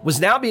 It was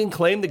now being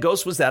claimed the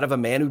ghost was that of a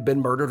man who'd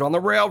been murdered on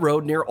the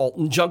railroad near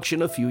Alton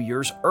Junction a few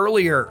years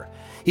earlier.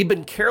 He'd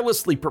been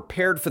carelessly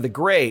prepared for the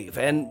grave,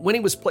 and when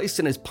he was placed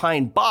in his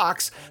pine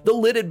box, the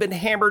lid had been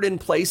hammered in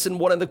place and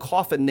one of the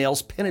coffin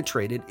nails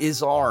penetrated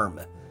his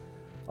arm.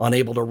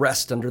 Unable to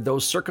rest under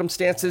those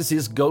circumstances,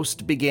 his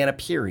ghost began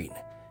appearing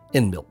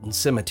in Milton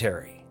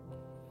Cemetery.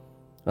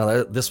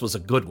 Well, this was a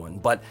good one,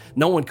 but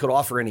no one could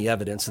offer any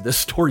evidence of this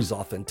story's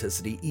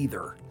authenticity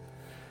either.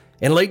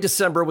 In late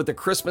December, with the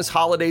Christmas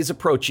holidays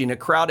approaching, a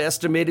crowd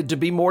estimated to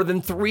be more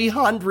than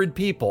 300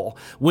 people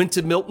went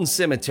to Milton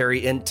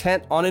Cemetery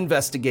intent on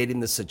investigating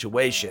the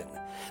situation.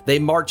 They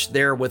marched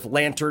there with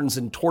lanterns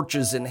and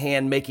torches in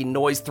hand, making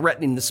noise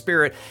threatening the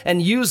spirit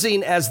and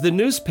using, as the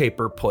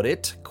newspaper put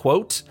it,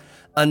 quote,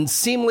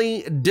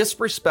 unseemly,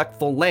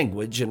 disrespectful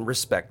language in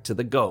respect to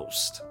the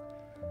ghost.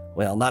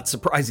 Well, not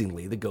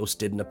surprisingly, the ghost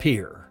didn't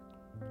appear.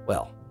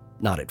 Well,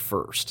 not at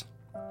first.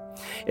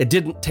 It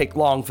didn't take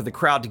long for the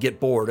crowd to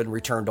get bored and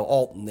return to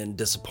Alton in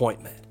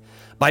disappointment.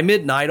 By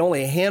midnight,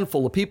 only a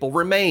handful of people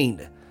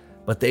remained,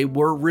 but they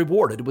were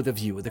rewarded with a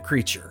view of the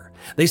creature.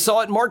 They saw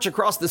it march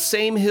across the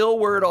same hill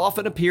where it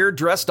often appeared,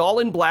 dressed all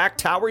in black,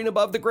 towering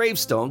above the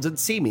gravestones and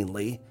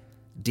seemingly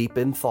deep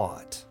in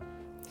thought.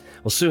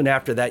 Well, soon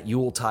after that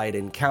Yuletide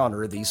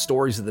encounter, the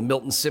stories of the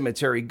Milton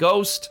Cemetery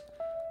ghost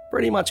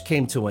pretty much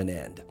came to an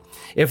end.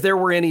 If there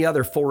were any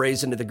other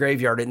forays into the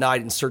graveyard at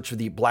night in search for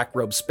the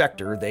black-robed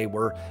specter, they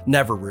were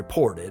never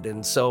reported,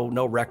 and so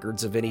no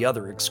records of any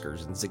other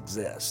excursions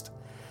exist.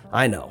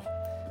 I know,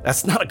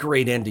 that's not a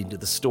great ending to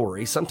the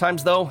story.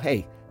 Sometimes, though,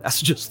 hey,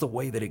 that's just the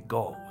way that it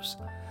goes.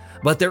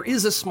 But there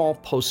is a small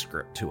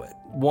postscript to it,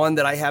 one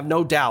that I have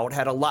no doubt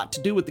had a lot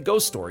to do with the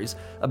ghost stories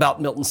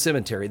about Milton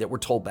Cemetery that were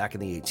told back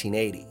in the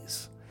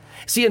 1880s.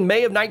 See, in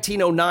May of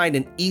 1909,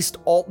 an East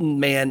Alton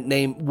man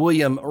named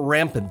William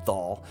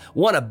Rampenthal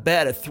won a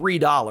bet of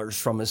 $3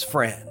 from his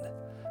friend.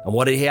 And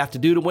what did he have to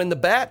do to win the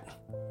bet?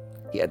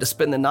 He had to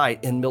spend the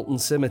night in Milton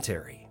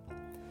Cemetery.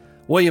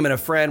 William and a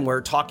friend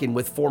were talking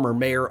with former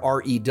Mayor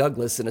R.E.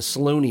 Douglas in a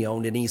saloon he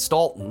owned in East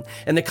Alton,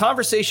 and the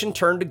conversation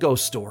turned to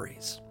ghost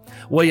stories.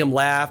 William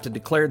laughed and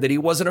declared that he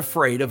wasn't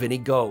afraid of any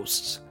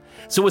ghosts.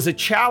 So as a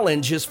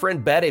challenge, his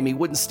friend bet him he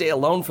wouldn't stay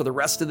alone for the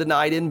rest of the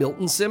night in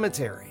Milton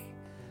Cemetery.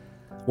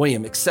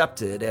 William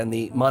accepted, and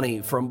the money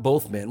from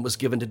both men was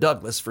given to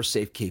Douglas for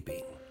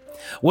safekeeping.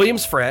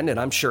 William's friend, and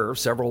I'm sure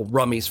several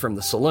rummies from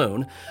the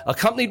saloon,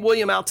 accompanied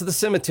William out to the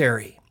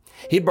cemetery.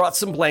 He'd brought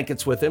some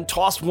blankets with him,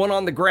 tossed one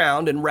on the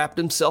ground, and wrapped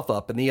himself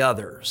up in the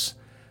others.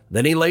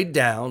 Then he laid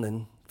down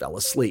and fell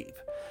asleep,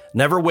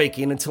 never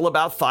waking until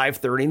about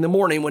 5:30 in the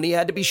morning when he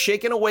had to be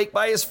shaken awake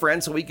by his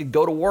friend so he could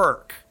go to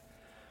work.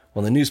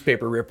 Well, the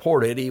newspaper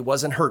reported he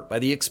wasn't hurt by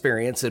the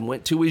experience and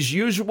went to his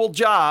usual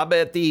job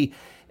at the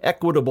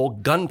Equitable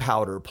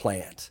gunpowder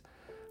plant,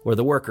 where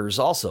the workers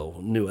also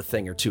knew a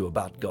thing or two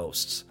about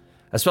ghosts.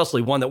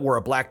 especially one that wore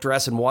a black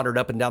dress and wandered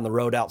up and down the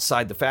road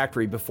outside the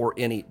factory before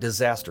any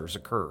disasters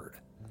occurred.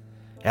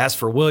 As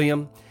for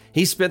William,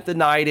 he spent the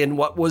night in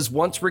what was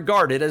once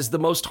regarded as the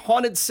most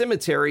haunted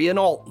cemetery in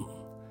Alton.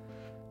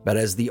 But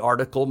as the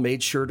article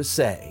made sure to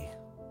say,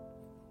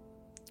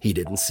 he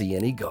didn't see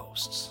any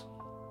ghosts.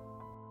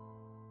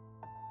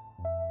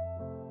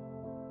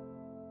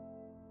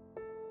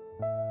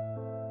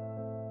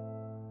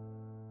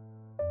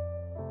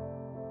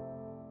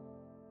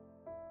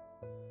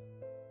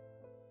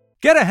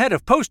 Get ahead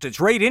of postage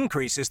rate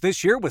increases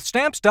this year with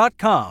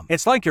Stamps.com.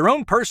 It's like your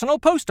own personal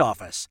post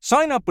office.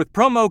 Sign up with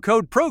promo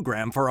code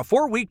PROGRAM for a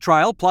 4-week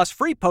trial plus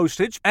free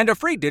postage and a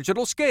free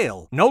digital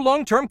scale. No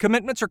long-term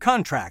commitments or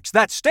contracts.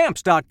 That's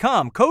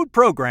Stamps.com, code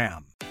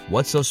PROGRAM.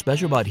 What's so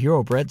special about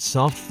Hero Bread's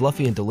soft,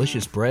 fluffy, and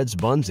delicious breads,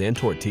 buns, and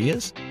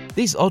tortillas?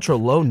 These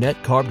ultra-low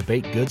net-carb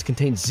baked goods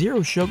contain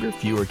zero sugar,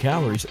 fewer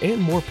calories,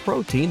 and more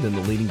protein than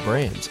the leading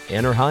brands,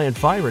 and are high in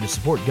fiber to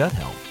support gut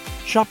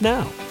health. Shop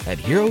now at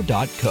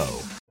hero.co.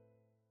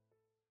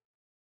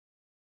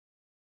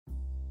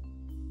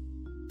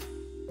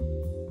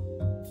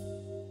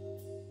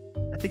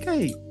 I think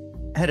I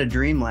had a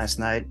dream last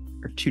night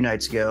or 2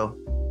 nights ago.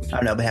 I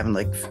don't know, but having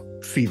like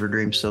fever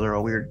dreams, so they're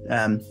all weird,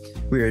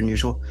 weird and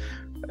unusual.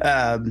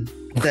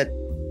 That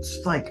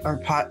like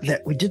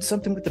that we did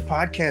something with the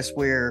podcast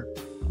where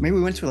maybe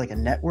we went to like a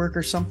network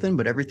or something,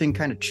 but everything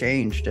kind of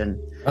changed. And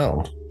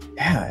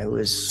yeah, it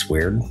was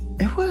weird.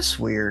 It was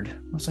weird.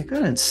 I was like,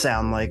 that didn't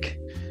sound like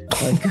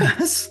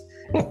us.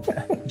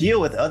 Deal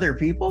with other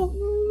people?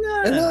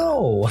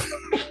 No.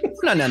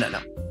 No.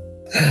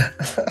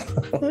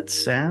 That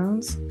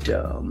sounds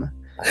dumb.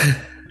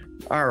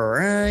 All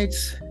right.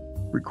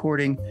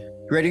 Recording.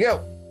 Ready to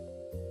go.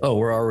 Oh,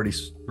 we're already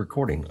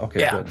recording. Okay,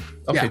 Yeah. good.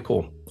 Okay,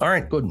 cool. All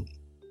right, good.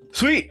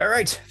 Sweet. All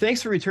right.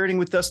 Thanks for returning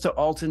with us to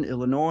Alton,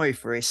 Illinois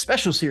for a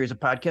special series of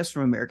podcasts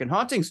from American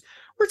Hauntings.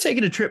 We're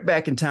taking a trip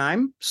back in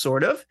time,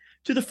 sort of,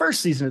 to the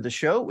first season of the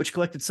show, which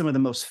collected some of the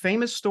most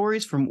famous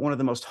stories from one of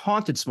the most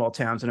haunted small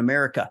towns in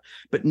America.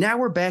 But now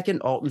we're back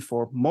in Alton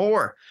for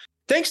more.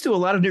 Thanks to a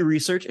lot of new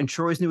research and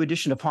Troy's new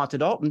edition of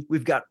Haunted Alton,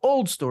 we've got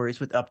old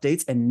stories with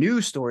updates and new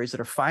stories that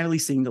are finally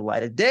seeing the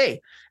light of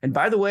day. And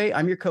by the way,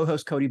 I'm your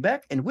co-host, Cody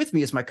Beck, and with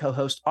me is my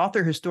co-host,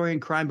 author, historian,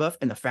 crime buff,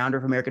 and the founder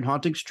of American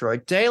Hauntings, Troy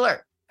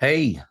Taylor.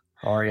 Hey,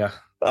 how are you?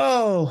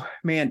 Oh,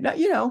 man,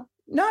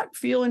 not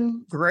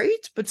feeling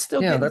great, but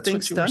still getting that's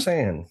things what you done. were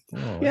saying.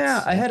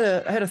 Yeah, I had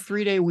a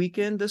 3-day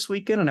weekend this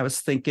weekend, and I was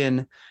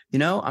thinking,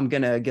 I'm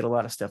gonna get a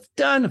lot of stuff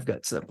done. I've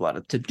got a lot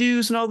of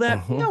to-dos and all that.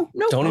 Mm-hmm.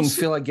 Don't even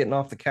feel like getting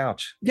off the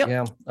couch. Yep.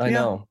 Yeah, I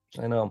know.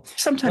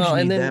 Sometimes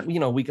you need that.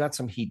 We got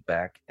some heat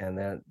back, and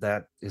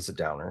that is a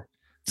downer.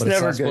 But It's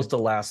it's never not good. supposed to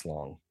last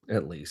long,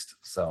 at least.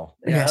 So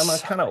yeah, Yes. I'm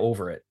kind of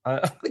over it.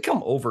 I think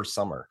I'm over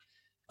summer.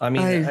 I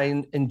mean,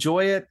 I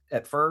enjoy it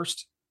at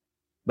first,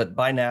 but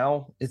by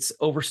now it's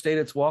overstayed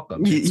its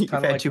welcome. It's You've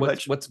kind had of too like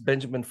much. what's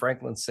Benjamin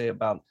Franklin say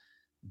about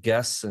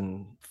guests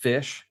and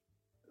fish?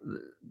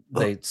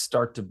 They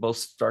both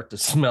start to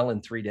smell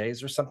in 3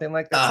 days or something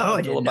like that. Oh, That's how I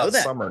I feel didn't know about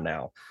that. summer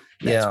now.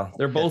 That's-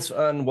 They're both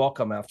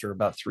unwelcome after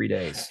about 3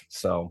 days.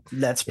 So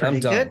That's I'm pretty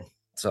done. good.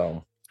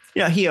 So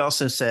Yeah, he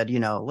also said,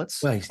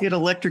 let's Well, get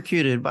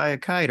electrocuted by a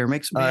kite or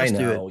make somebody I else know,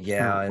 do it.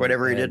 yeah, Or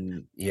whatever he did.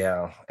 and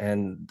yeah,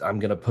 and I'm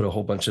gonna put a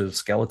whole bunch of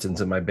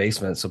skeletons in my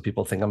basement so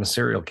people think I'm a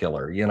serial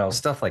killer,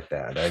 stuff like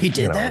that. He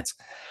did that?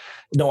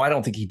 No, I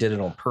don't think he did it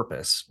on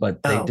purpose,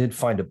 but they Oh. did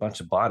find a bunch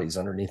of bodies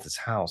underneath his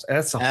house. And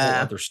that's a whole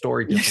other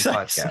story, different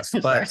Sorry.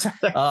 podcast.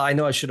 But I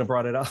know I shouldn't have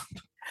brought it up.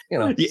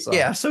 So.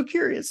 Yeah, so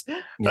curious.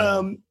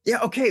 Yeah.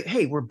 Okay.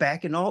 Hey, we're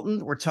back in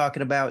Alton. We're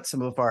talking about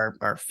some of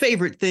our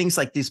favorite things,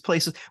 like these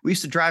places. We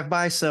used to drive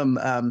by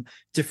some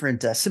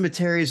different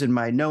cemeteries, and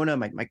my Nona,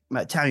 my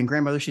Italian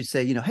grandmother, she'd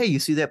say, hey, you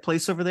see that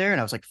place over there? And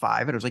I was like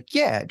 5, and I was like,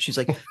 yeah. And she's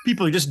like,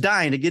 people are just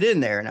dying to get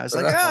in there. And I was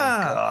like,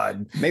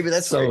 God. maybe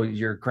that's So where-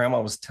 your grandma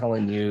was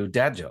telling you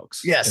dad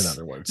jokes. Yes. In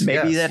other words,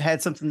 maybe Yes. that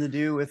had something to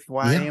do with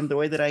why I am the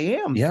way that I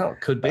am. Yeah,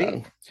 could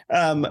be.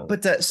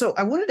 But so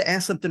I wanted to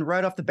ask something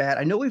right off the bat.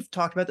 I know we've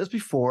talked about this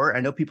before.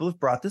 I know people have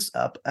brought this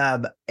up,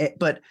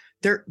 but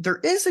there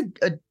is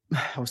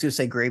I was going to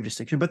say grave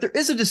distinction, but there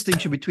is a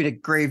distinction between a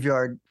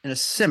graveyard and a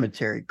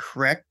cemetery,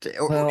 correct?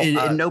 Or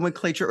in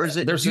nomenclature, or is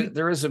it?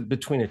 There is a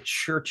between a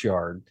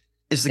churchyard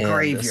is the and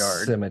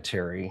graveyard a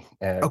cemetery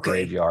and a Okay.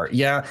 graveyard.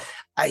 Yeah,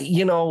 I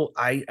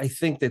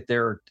think that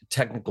there are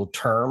technical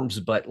terms,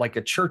 but like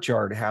a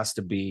churchyard has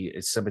to be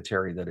a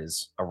cemetery that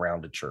is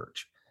around a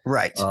church.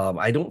 right?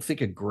 I don't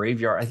think a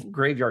graveyard. I think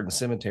graveyard and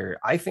cemetery.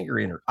 I think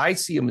I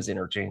see them as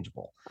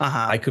interchangeable.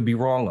 I could be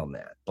wrong on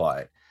that,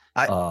 but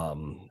I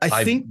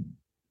think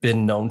I've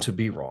been known to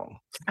be wrong.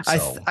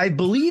 So. I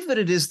believe that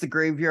it is the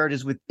graveyard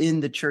is within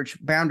the church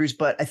boundaries,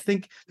 but I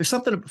think there's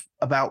something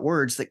about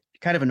words that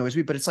kind of annoys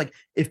me. But it's like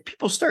if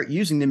people start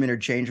using them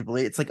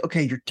interchangeably, it's like,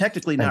 okay, you're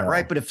technically not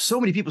right. But if so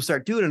many people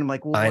start doing it, I'm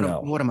like,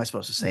 well, what am I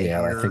supposed to say?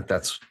 Yeah, here? I think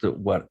that's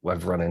what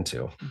I've run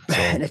into. So,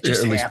 And it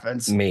just at least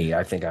happens. Me,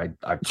 I think I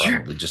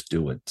probably just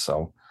do it.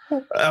 So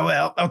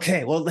Well,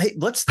 okay. Well, hey,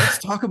 let's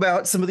talk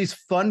about some of these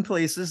fun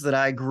places that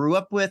I grew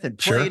up with and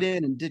played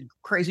in and did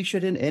crazy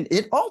shit in, and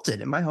it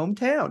Alton in my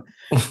hometown.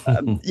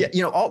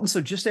 Yeah, Alton.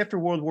 So just after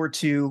World War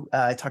II,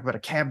 I talk about a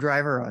cab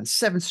driver on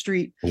 7th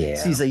Street. Yeah.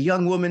 Sees a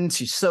young woman.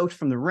 She's soaked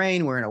from the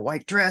rain, wearing a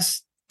white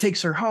dress.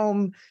 Takes her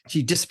home.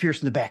 She disappears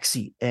from the back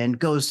seat and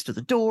goes to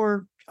the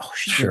door. Oh,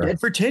 she's been dead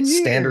for 10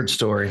 years. Standard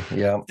story.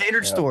 Yeah.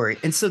 Standard story.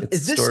 And so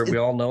it's a story we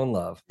all know and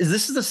love. Is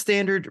this the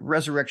standard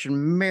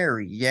Resurrection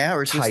Mary? Yeah.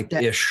 Or is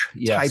type-ish?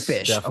 Yes,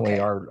 type-ish. Definitely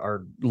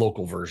our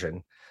local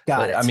version.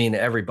 Got it. I mean,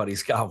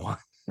 everybody's got one.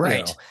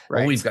 Right. Right.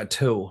 Well, we've got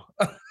two,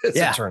 as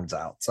it turns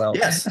out. So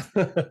yes.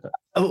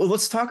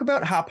 Let's talk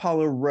about Hop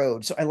Hollow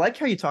Road. So I like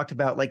how you talked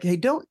about hey,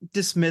 don't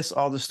dismiss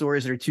all the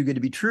stories that are too good to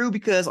be true,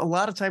 because a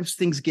lot of times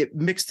things get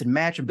mixed and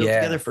matched and built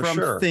together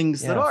from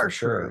things that are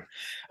true.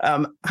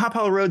 Hop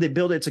Hollow Road, they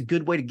build it. It's a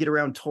good way to get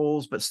around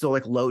tolls, but still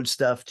load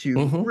stuff to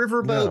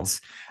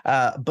riverboats.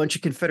 A bunch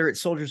of Confederate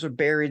soldiers are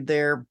buried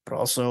there, but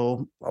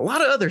also a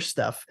lot of other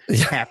stuff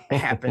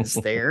happens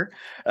there.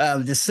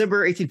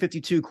 December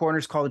 1852,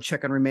 coroners called to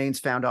check on remains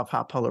found off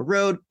Hop Hollow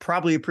Road,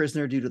 probably a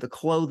prisoner due to the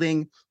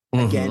clothing.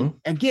 Again,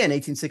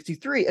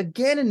 1863,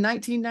 again in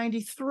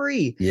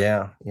 1993.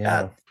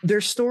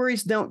 Their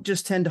stories don't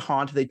just tend to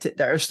haunt.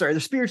 Their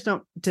spirits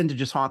don't tend to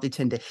just haunt. They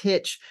tend to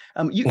hitch.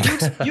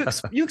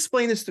 You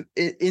explain this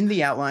in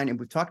the outline, and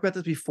we've talked about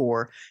this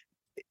before.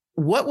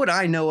 What would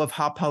I know of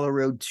Hop Hollow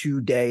Road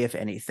today, if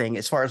anything,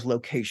 as far as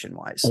location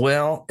wise?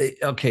 Well,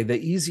 okay, the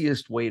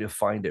easiest way to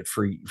find it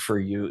for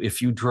you,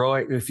 if you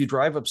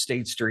drive up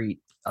State Street,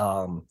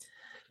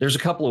 there's a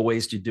couple of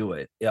ways to do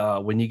it.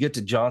 When you get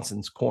to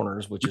Johnson's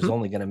Corners, which is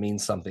only going to mean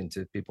something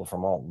to people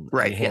from Alton,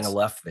 right? You hang a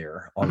left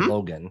there on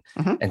Logan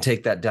and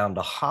take that down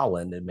to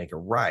Holland and make a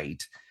right.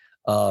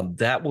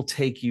 That will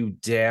take you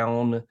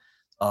down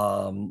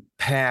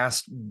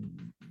past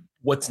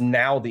what's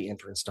now the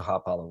entrance to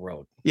Hop Hollow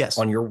Road. Yes.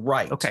 On your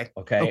right. Okay.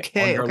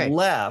 On your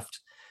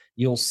left,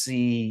 you'll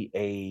see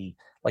a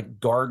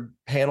guard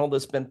panel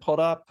that's been put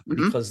up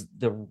because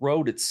the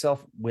road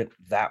itself went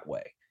that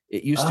way.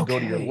 It used to go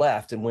to your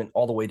left and went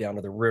all the way down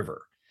to the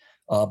river.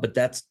 But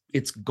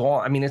it's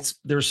gone. I mean,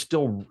 there's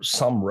still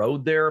some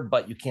road there,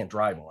 but you can't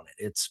drive on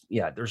it.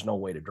 There's no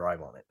way to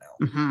drive on it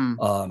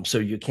now. So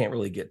you can't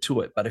really get to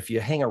it. But if you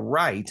hang a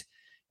right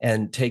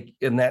and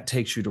that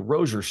takes you to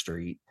Rozier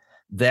Street,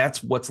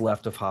 that's what's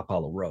left of Hop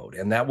Hollow Road.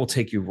 And that will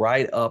take you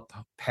right up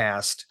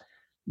past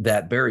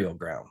that burial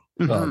ground,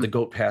 the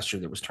goat pasture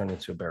that was turned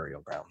into a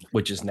burial ground,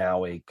 which is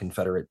now a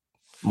Confederate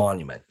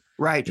monument.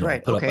 Right.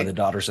 Put up by the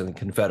Daughters of the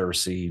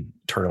Confederacy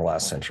turn of the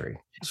last century.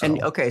 So.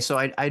 And so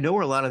I know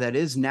where a lot of that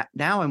is. Now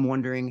I'm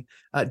wondering,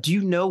 do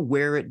you know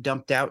where it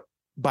dumped out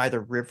by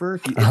the river?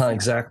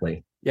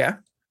 Exactly. Yeah.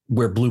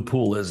 Where Blue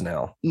Pool is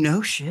now.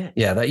 No shit.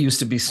 Yeah, that used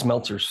to be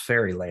Smelter's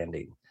ferry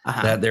landing.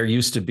 That there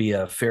used to be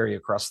a ferry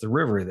across the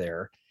river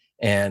there,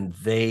 and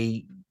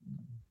they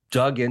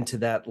dug into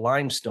that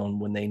limestone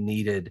when they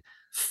needed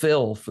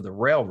fill for the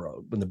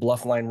railroad. When the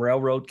Bluff Line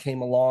Railroad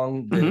came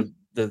along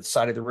the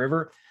side of the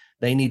river,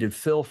 they needed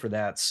fill for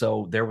that.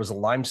 So there was a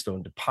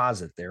limestone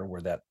deposit there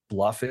where that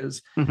bluff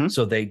is.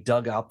 So they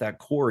dug out that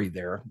quarry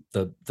there,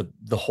 the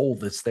hole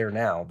that's there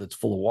now that's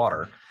full of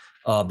water.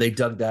 They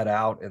dug that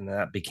out, and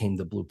that became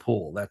the Blue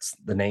Pool. That's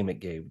the name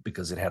it gave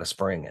because it had a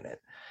spring in it.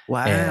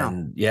 Wow.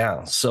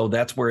 And so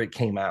that's where it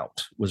came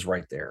out, was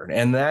right there.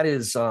 And that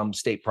is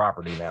state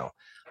property now.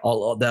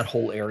 All that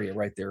whole area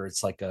right there,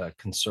 it's like a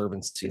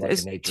conservancy, like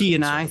it's a nature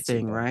T&I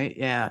thing, right?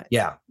 Yeah.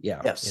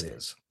 Yes. It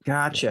is.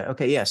 Gotcha. Yeah.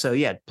 Okay. Yeah. So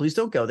please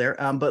don't go there.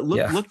 But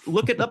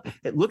look it up.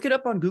 Look it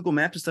up on Google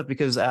Maps and stuff,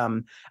 because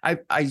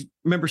I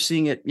remember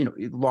seeing it, a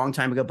long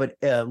time ago. But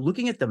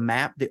looking at the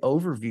map, the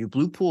overview,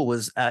 Blue Pool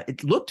was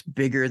it looked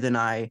bigger than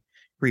I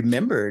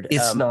remembered.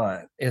 It's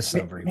not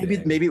very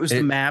big. Maybe it was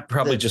the map.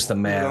 Probably just the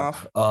map.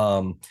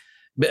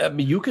 But I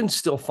mean, you can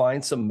still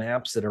find some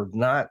maps that are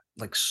not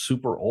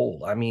super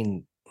old. I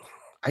mean,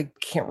 I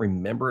can't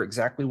remember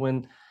exactly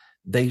when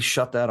they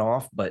shut that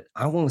off, but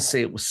I want to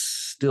say it was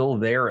still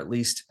there, at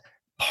least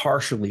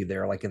partially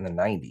there, in the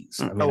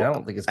 90s. I mean, I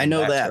don't think it's been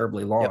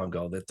terribly long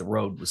ago that the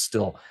road was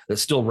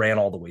still ran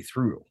all the way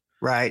through.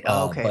 Right.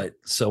 Okay. But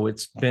so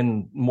it's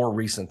been more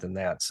recent than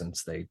that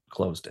since they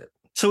closed it.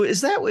 So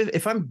is that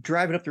if I'm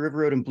driving up the river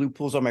road and Blue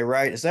Pool's on my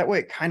right, is that why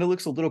it kind of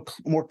looks a little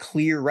more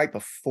clear right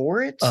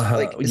before it?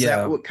 Is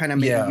that what kind of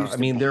maybe used to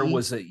be? There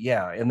was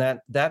and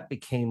that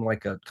became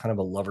like a kind of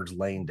a lover's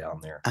lane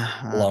down there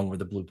along where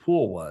the Blue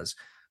Pool was.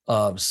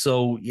 That's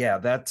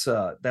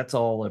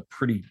all a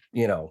pretty,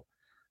 an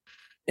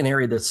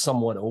area that's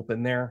somewhat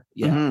open there.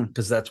 Yeah.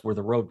 Because that's where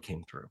the road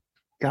came through.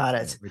 Got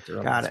it.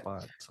 Right Got it.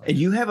 Spot, so. And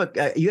you had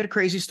a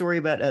crazy story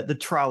about the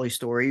trolley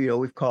story.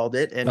 We've called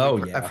it, and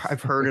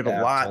I've heard it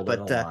a lot.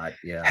 But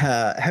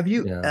have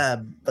you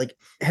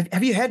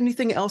have you had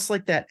anything else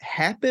like that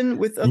happen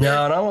with? No,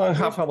 not on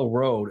Hop Hollow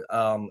Road.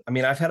 I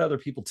mean, I've had other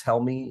people tell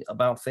me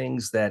about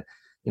things that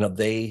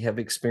they have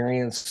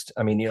experienced.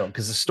 I mean,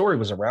 because the story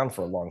was around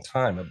for a long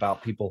time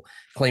about people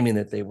claiming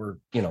that they were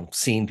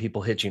seeing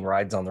people hitching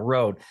rides on the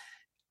road.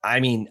 I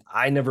mean,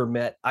 I've never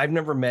met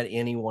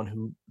anyone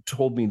who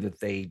told me that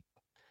they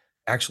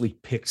actually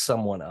picked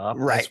someone up.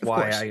 Right, That's of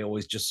why course. I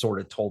always just sort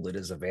of told it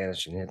as a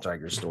Vanishing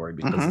Hitchhiker story,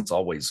 because Mhm. it's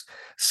always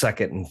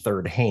second and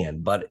third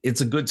hand, but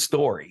it's a good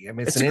story. I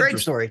mean, it's It's an a great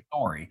interesting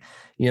story.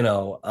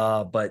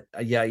 but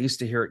yeah, I used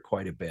to hear it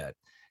quite a bit.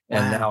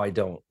 And now Wow. I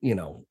don't,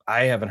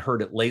 I haven't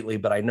heard it lately,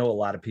 but I know a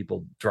lot of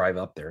people drive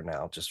up there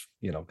now just,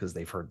 because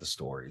they've heard the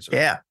stories.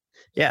 Yeah.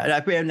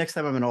 Yeah. And next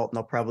time I'm in Alton,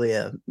 I'll probably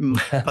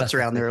putz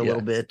around there a Yeah.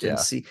 little bit and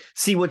Yeah.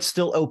 see what's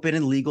still open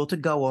and legal to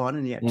go on,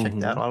 and check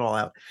that Mhm. all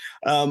out.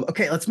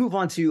 Okay, let's move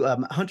on to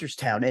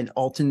Hunterstown and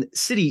Alton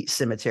City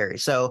Cemetery.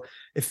 So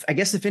if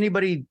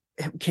anybody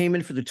came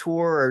in for the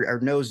tour or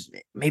knows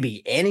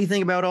maybe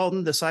anything about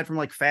Alton aside from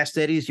like Fast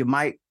Eddie's, you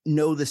might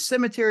know the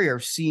cemetery or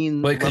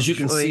seen Well, because you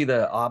can Lovejoy. see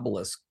the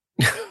obelisk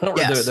or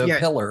Yes. the Yeah.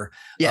 pillar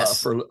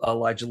Yes. for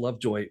Elijah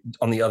Lovejoy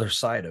on the other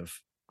side of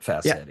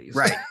Fast Yeah. Eddie's.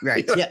 Right.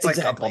 Right. Yeah. It's like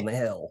up on Exactly. the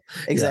hill.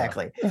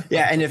 Exactly.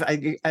 Yeah. And if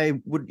I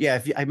would,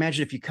 yeah, I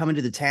imagine if you come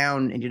into the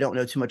town and you don't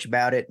know too much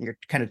about it and you're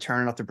kind of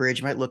turning off the bridge,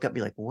 you might look up and be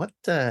like, what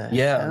the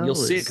Yeah, you'll hell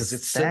see it because is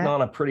it's sitting that?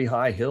 on a pretty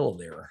high hill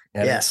there,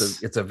 and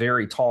Yes, it's a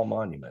very tall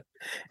monument.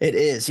 it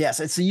is.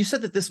 Yes. And so you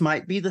said that this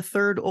might be the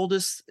third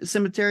oldest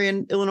cemetery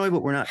in Illinois,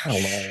 but we're not I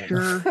don't know.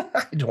 sure.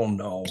 I don't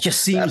know. It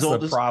just seems That's the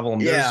oldest. problem.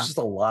 There's Yeah. just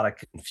a lot of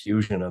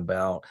confusion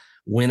about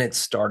when it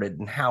started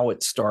and how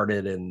it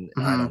started, and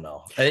I Mhm. don't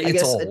know. I It's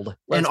guess, old.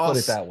 Let's put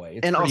it that way.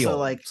 It's and pretty also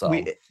old. like So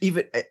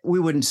we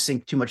wouldn't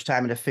sink too much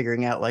time into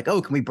figuring out like, oh,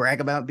 can we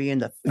brag about being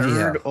the yeah,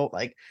 third? Oh,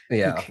 like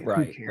yeah, who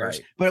right, cares?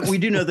 right. But we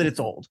do know that it's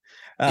old.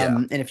 Yeah,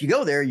 And if you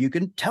go there, you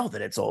can tell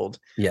that it's old.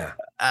 yeah.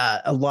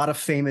 A lot of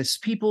famous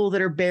people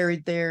that are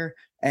buried there,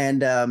 and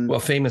Well,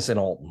 famous in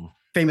Alton.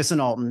 famous in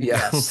Alton.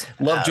 Yeah, Yes.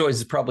 Lovejoy's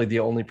is probably the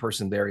only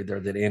person buried there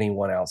that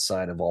anyone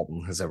outside of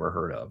Alton has ever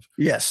heard of.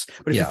 Yes.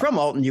 But if you're Yeah. from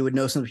Alton, you would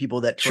know some of the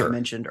people that Troy Sure,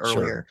 mentioned sure.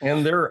 earlier.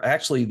 And they're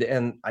actually,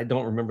 and I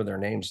don't remember their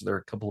names. There are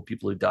a couple of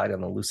people who died on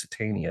the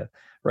Lusitania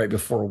right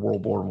before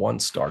World War I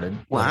started.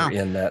 Wow.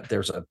 In that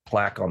there's a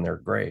plaque on their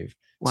grave.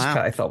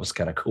 Wow. I thought was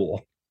kind of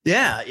cool.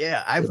 Yeah.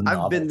 Yeah. I've been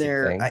Novelty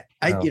there. thing.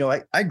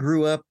 I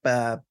grew up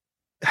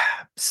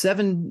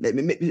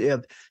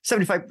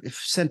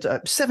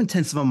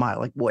 7/10 of a mile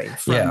like way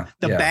from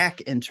the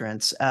back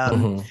entrance.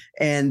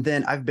 And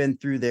then I've been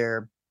through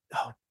there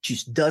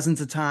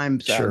dozens of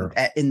times. Sure.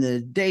 In the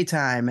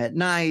daytime, at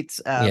night,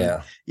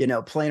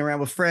 playing around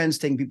with friends,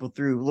 taking people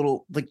through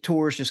little like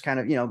tours, just kind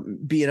of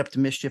being up to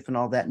mischief and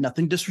all that.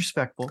 Nothing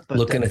disrespectful, but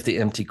looking at the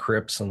empty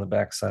crypts on the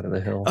backside of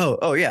the hill.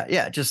 Oh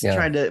yeah, just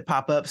trying to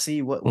pop up,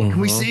 see what can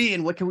we see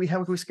and how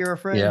can we scare our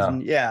friends,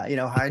 and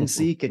hide and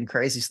seek and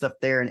crazy stuff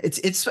there. And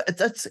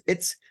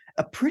it's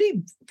a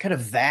pretty kind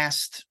of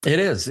vast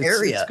area.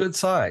 It's good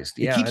sized.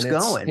 It keeps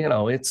going.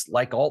 It's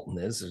like Alton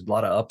is. There's a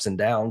lot of ups and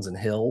downs and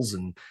hills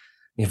and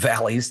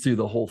valleys through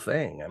the whole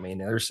thing. I mean,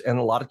 there's a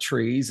lot of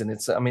trees, and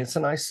it's a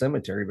nice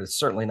cemetery, but it's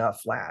certainly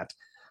not flat.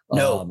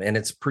 No. And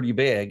it's pretty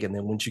big. And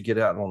then once you get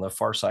out on the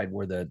far side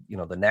where the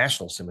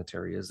National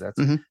Cemetery is, that's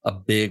a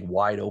big,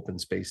 wide open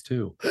space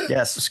too.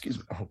 Yes. Excuse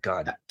me. Oh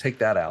God, take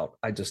that out.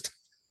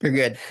 You're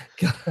good.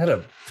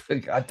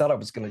 I thought I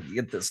was going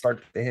to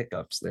start the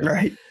hiccups there.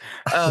 Right.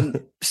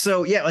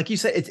 So yeah, like you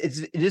said,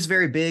 it is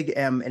very big,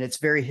 and it's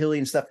very hilly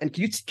and stuff. And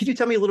could you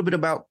tell me a little bit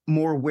about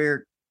more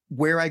where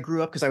I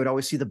grew up? Because I would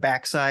always see the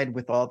backside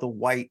with all the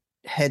white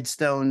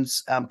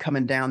headstones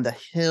coming down the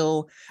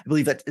hill. I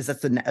believe that's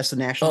the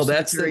national. Oh,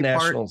 that's the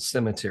National part.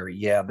 Cemetery.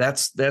 Yeah,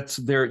 that's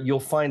there.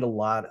 You'll find a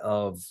lot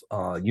of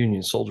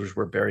Union soldiers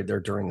were buried there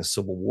during the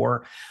Civil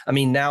War. I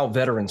mean, now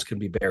veterans can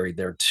be buried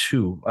there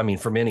too. I mean,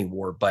 from any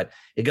war, but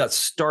it got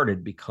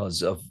started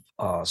because of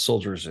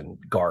soldiers and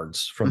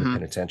guards from the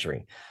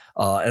penitentiary.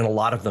 And a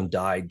lot of them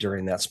died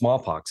during that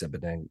smallpox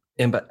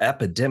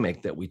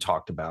epidemic that we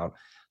talked about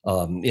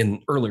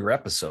in earlier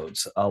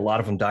episodes. A lot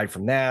of them died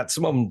from that.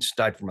 Some of them just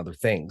died from other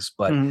things,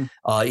 but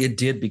it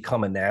did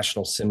become a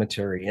national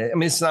cemetery. I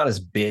mean, it's not as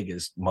big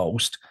as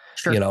most,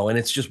 and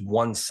it's just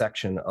one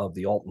section of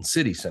the Alton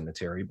City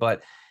Cemetery.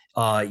 But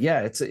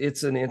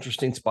it's an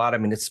interesting spot. I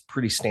mean, it's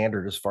pretty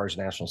standard as far as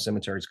national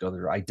cemeteries go.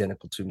 They're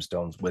identical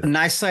tombstones with a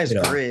nice size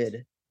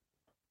grid.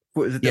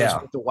 With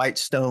the white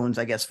stones,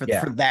 I guess, for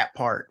that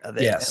part of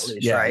it. Yes. At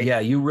least, right? Yeah.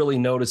 You really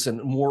notice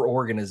and more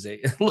organized.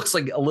 It looks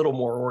like a little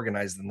more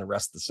organized than the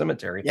rest of the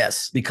cemetery.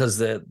 Yes.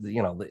 Because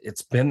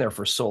it's been there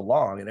for so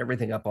long, and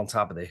everything up on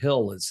top of the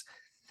hill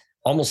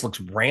almost looks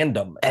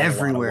random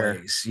everywhere. In a lot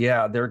of ways.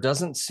 Yeah. There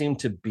doesn't seem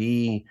to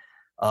be,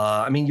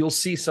 I mean, you'll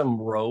see some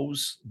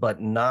rows,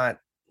 but not,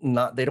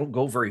 they don't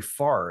go very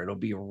far. It'll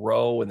be a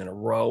row and then a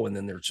row, and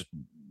then there's just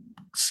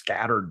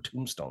scattered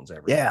tombstones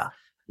everywhere. Yeah.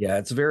 Yeah,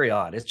 it's very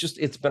odd.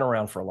 It's been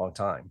around for a long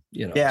time,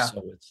 Yeah.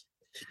 So it's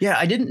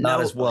I didn't not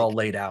know as well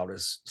laid out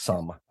as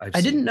some.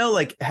 I didn't know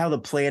like how the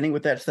planning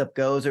with that stuff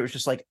goes. It was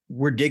just like,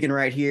 we're digging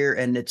right here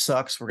and it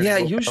sucks. We're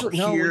gonna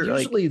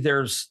usually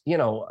there's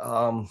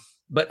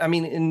but I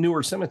mean, in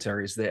newer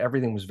cemeteries,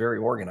 everything was very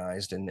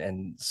organized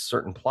and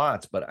certain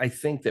plots. But I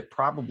think that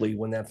probably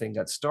when that thing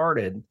got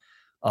started,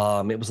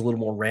 It was a little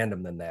more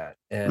random than that.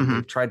 And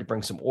they've tried to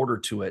bring some order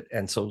to it.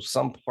 And so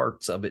some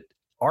parts of it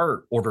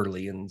are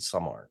orderly and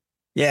some aren't.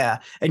 Yeah.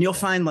 And you'll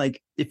find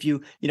like if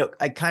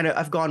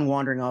I've gone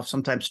wandering off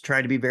sometimes to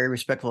try to be very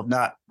respectful of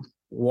not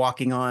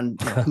walking on,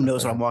 who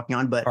knows what I'm walking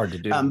on, but hard to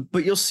do.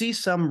 But you'll see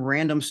some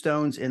random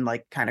stones in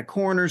like kind of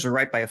corners or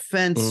right by a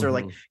fence or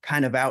like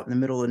kind of out in the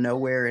middle of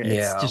nowhere. And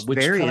it's just which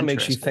very kind of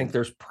makes you interesting. think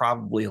there's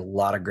probably a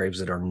lot of graves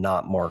that are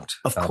not marked.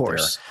 Of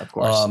course.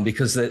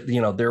 Because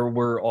there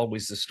were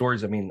always the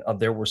stories. I mean,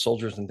 there were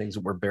soldiers and things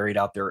that were buried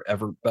out there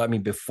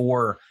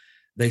before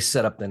they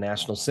set up the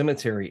National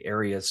Cemetery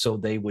area, so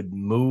they would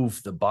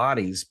move the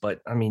bodies. But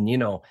I mean,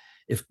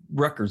 if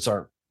records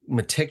aren't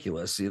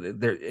meticulous,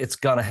 it's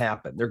going to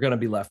happen. They're going to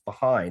be left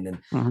behind. And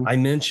I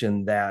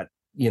mentioned that,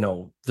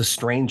 the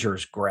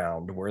strangers'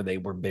 ground where they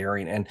were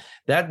burying, and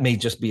that may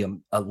just be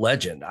a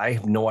legend. I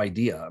have no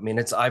idea. I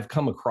mean, I've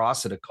come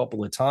across it a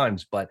couple of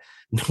times, but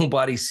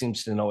nobody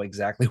seems to know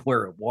exactly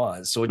where it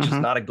was. So it's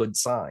just not a good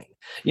sign,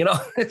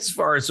 as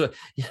far as,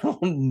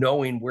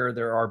 knowing where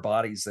there are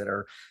bodies that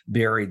are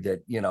buried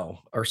that,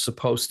 are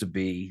supposed to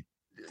be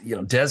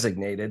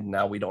designated.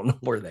 Now we don't know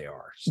where they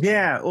are. So.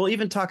 Yeah. Well,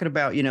 even talking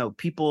about,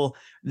 people,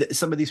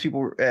 some of these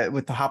people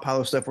with the Hop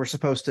Hollow stuff were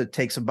supposed to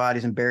take some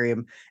bodies and bury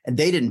them, and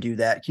they didn't do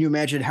that. Can you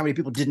imagine how many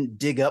people didn't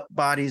dig up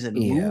bodies and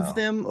move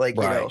them? Like,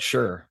 right.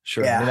 Sure.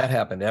 Yeah. I mean, that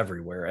happened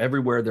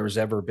everywhere there's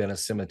ever been a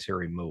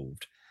cemetery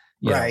moved.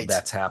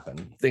 That's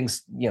happened.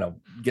 Things,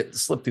 get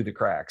slip through the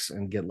cracks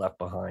and get left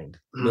behind,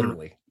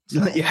 literally.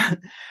 So. Yeah,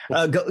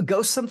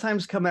 ghosts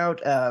sometimes come out,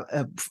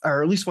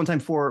 or at least one time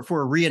for a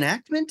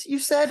reenactment. You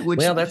said, which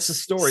that's the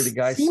story. The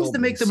guy seems to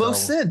make the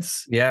most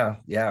sense. Yeah.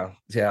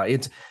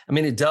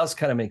 It does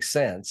kind of make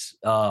sense.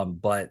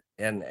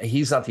 And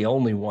he's not the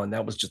only one.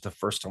 That was just the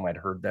first time I'd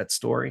heard that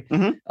story.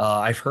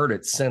 I've heard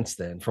it since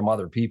then from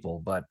other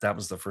people, but that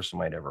was the first time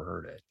I'd ever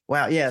heard it.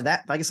 Wow. Yeah.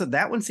 That, like I said,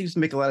 that one seems to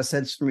make a lot of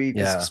sense for me.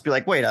 Just be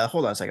like, wait,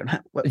 hold on a second.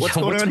 What's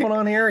going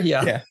on here?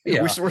 Yeah.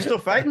 We're still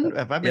fighting.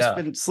 Have I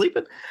been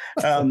sleeping?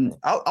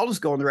 I'll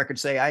just go on the record and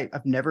say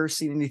I've never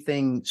seen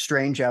anything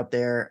strange out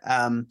there.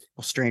 Well,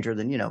 stranger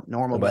than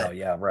normal. Well,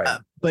 yeah, right.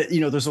 But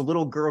there's a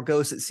little girl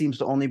ghost that seems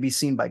to only be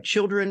seen by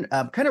children,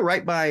 kind of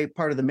right by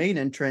part of the main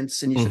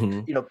entrance.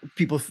 And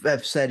people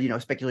have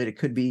said, speculated it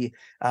could be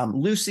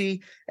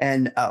Lucy,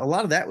 and a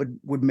lot of that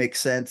would make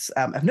sense.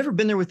 I've never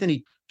been there with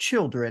any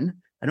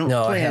children. I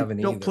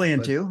don't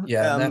plan to.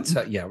 Yeah, that's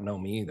no,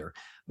 me either.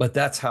 But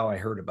that's how I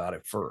heard about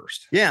it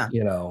first. Yeah,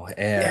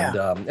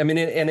 I mean,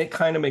 and it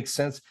kind of makes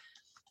sense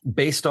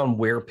based on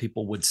where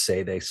people would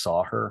say they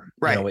saw her.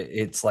 Right.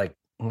 It's like.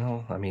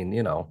 Well, I mean,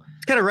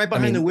 it's kind of right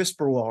behind the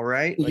Whisper Wall,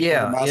 right? Like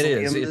it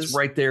is. It's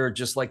right there,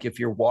 just like if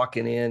you're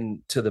walking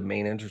in to the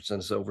main entrance and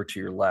it's over to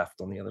your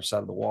left on the other side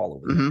of the wall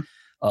over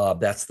there.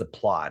 That's the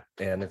plot,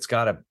 and it's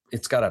got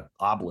a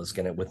obelisk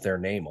in it with their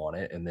name on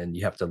it, and then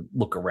you have to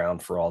look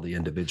around for all the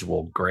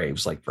individual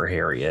graves, like for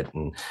Harriet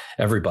and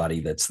everybody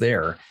that's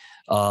there.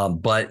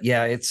 But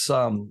yeah, it's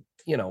so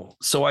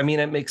I mean,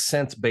 it makes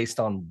sense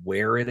based on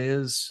where it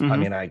is. I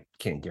mean, I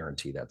can't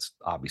guarantee that's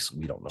obviously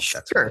we don't know if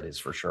that's what it is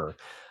for sure.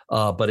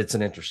 But it's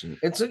an interesting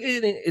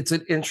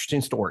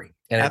story,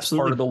 and it's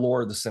part of the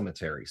lore of the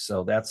cemetery.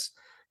 So that's,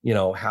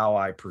 how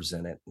I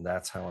present it, and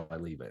that's how I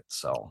leave it.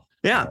 So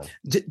yeah.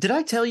 Did I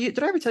ever tell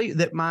you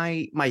that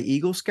my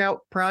Eagle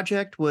Scout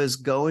project was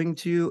going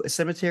to a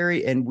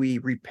cemetery, and we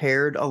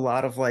repaired a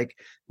lot of like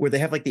where they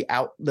have like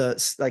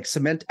the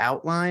cement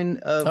outline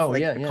of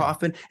the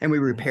coffin, and we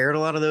repaired a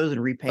lot of those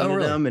and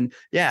repainted them. And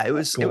it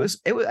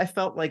was I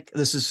felt like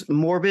this is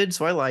morbid,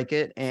 so I like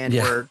it, and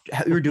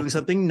we're doing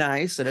something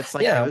nice, and it's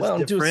like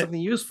doing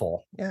something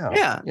useful. So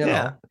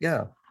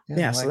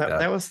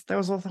that was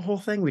the whole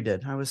thing we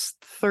did. I was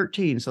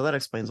 13, so that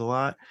explains a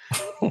lot.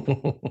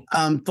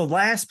 The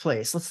last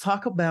place, let's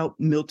talk about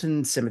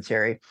Milton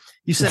Cemetery.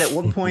 You said at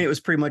one point it was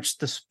pretty much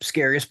the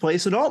scariest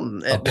place in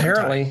Alton.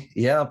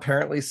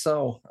 Apparently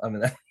so. I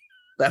mean,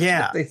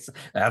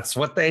 that's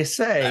what they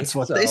say.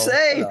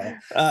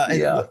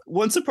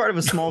 Once a part of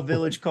a small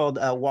village called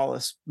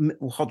Wallace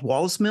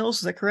Mills.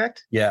 Is that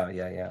correct?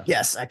 Yeah.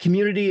 Yes, a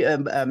community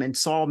and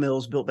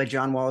sawmills built by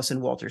John Wallace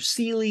and Walter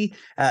Seeley.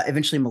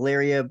 Eventually,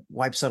 malaria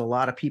wipes out a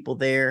lot of people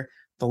there.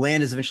 The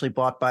land is eventually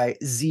bought by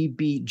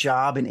Z.B.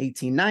 Job in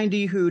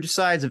 1890, who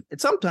decides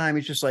at some time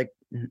he's just like,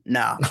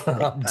 no,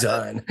 I'm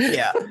done.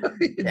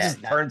 He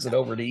just turns it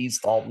over to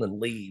East Alton and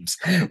leaves.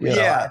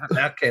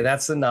 Okay,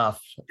 that's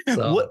enough.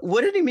 So.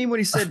 What did he mean when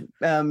he said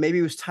maybe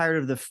he was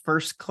tired of the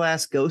first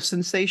class ghost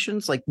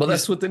sensations?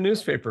 That's what the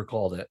newspaper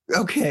called it.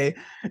 Okay,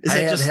 I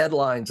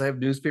have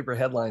newspaper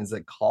headlines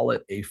that call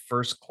it a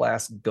first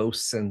class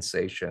ghost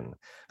sensation.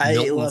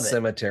 Milton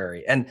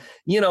Cemetery, and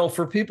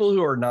for people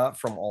who are not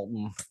from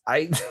Alton,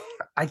 I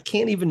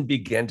can't even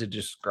begin to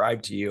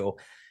describe to you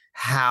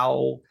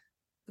how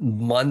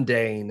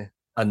mundane,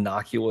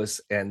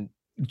 innocuous, and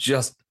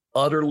just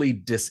utterly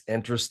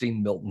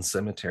disinteresting Milton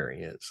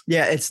Cemetery is.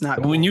 Yeah, it's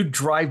not. When you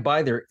drive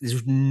by there,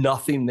 there's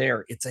nothing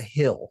there. It's a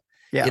hill.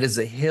 Yeah. It is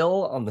a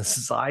hill on the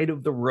side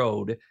of the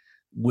road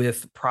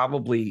with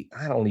probably,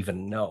 I don't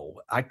even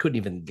know. I couldn't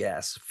even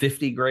guess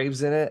 50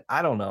 graves in it.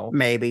 I don't know.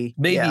 Maybe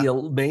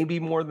Maybe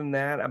more than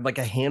that. I'm like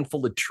a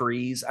handful of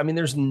trees. I mean,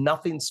 there's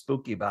nothing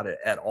spooky about it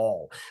at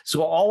all.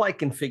 So all I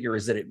can figure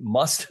is that it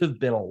must have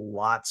been a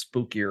lot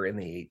spookier in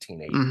the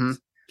 1880s. Mm-hmm.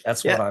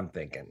 That's what I'm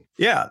thinking.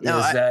 Yeah.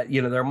 That,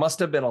 there must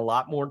have been a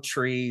lot more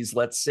trees.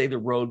 Let's say the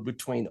road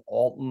between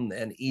Alton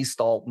and East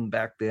Alton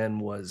back then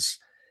was,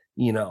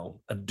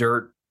 a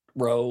dirt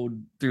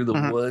road through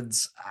the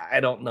woods. I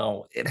don't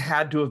know. It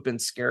had to have been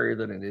scarier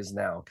than it is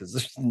now, because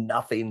there's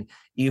nothing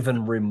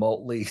even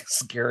remotely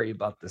scary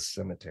about this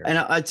cemetery. And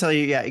I tell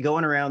you,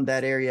 going around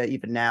that area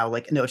even now,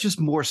 like, no, it's just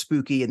more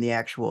spooky in the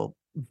actual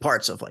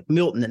parts of like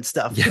Milton and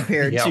stuff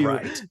compared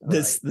to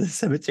the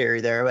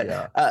cemetery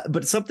there.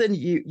 But something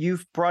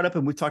you've brought up,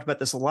 and we've talked about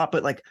this a lot,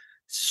 but like,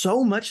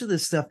 so much of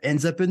this stuff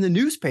ends up in the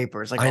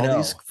newspapers, like all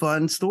these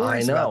fun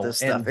stories about this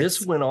stuff. And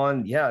this went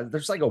on. Yeah.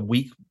 There's like a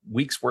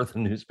week's worth of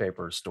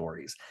newspaper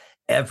stories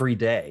every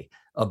day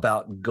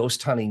about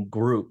ghost hunting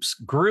groups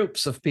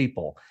of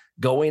people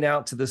going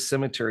out to the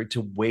cemetery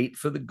to wait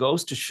for the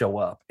ghost to show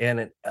up.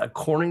 And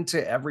according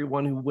to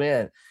everyone who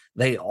went,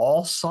 they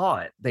all saw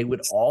it. They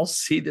would all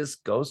see this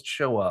ghost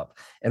show up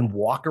and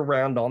walk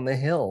around on the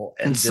hill,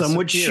 and some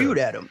would shoot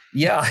at him.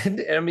 Yeah.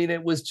 And, I mean,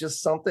 it was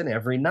just something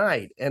every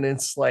night. And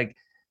it's like,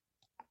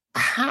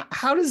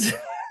 how does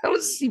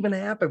this even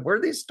happen? Where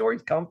do these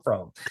stories come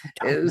from?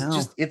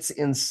 It's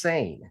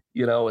insane.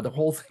 The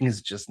whole thing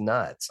is just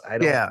nuts. I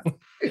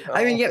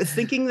mean,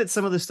 thinking that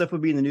some of this stuff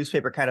would be in the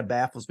newspaper kind of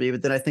baffles me.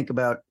 But then I think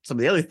about some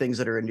of the other things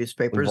that are in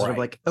newspapers, and I'm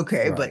like,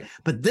 okay, but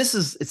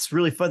it's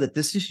really fun that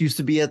this just used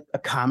to be a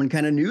common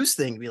kind of news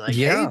thing. Be like,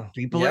 hey,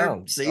 people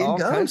are seeing all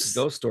kinds of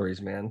ghost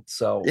stories, man.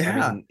 So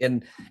I mean,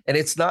 and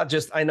it's not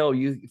just. I know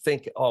you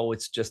think, oh,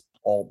 it's just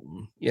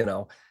Alton,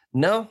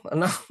 No.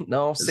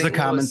 It's a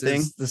common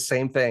thing. The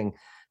same thing.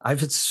 I've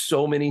had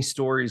so many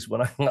stories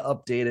when I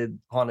updated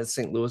Haunted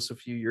St. Louis a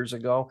few years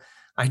ago.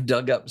 I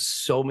dug up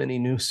so many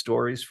new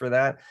stories for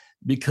that,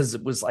 because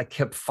I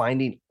kept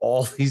finding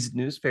all these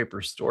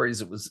newspaper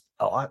stories. It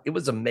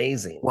was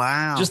amazing.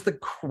 Wow. Just the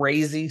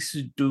crazy,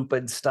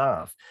 stupid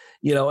stuff,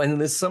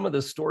 and there's some of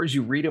the stories,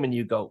 you read them and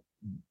you go,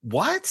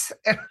 what?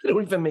 It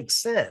don't even make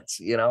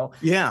sense,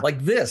 like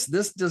this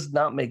does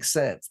not make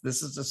sense.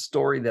 This is a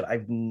story that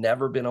I've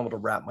never been able to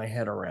wrap my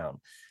head around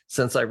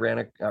since I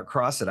ran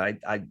across it.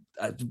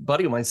 A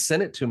buddy of mine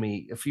sent it to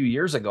me a few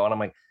years ago, and I'm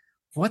like,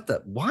 what?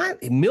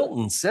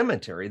 Milton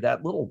Cemetery,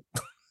 that little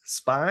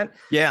spot.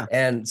 Yeah.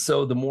 And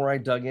so the more I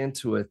dug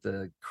into it,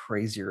 the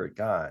crazier it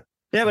got.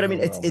 Yeah, but I mean,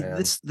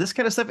 this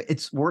kind of stuff,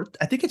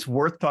 I think it's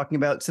worth talking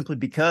about simply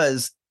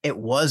because it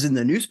was in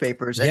the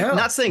newspapers. And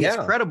not saying it's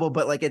credible,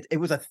 but like it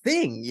was a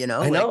thing,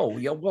 I know.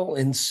 Yeah. Well,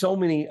 in so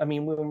many, I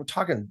mean, when we're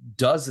talking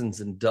dozens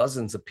and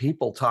dozens of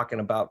people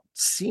talking about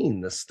seeing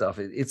this stuff,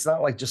 it's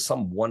not like just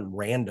some one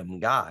random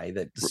guy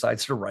that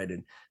decides to write a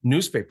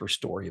newspaper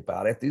story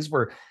about it. These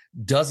were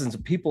dozens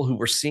of people who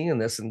were seeing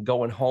this and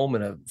going home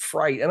in a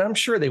fright. And I'm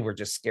sure they were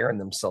just scaring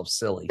themselves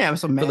silly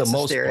for the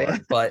most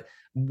part. But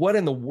what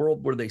in the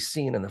world were they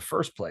seeing in the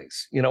first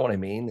place? You know what I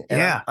mean?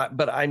 And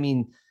but I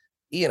mean,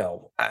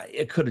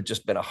 it could have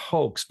just been a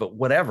hoax, but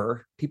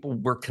whatever. People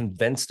were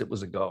convinced it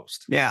was a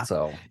ghost. Yeah.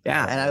 So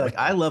and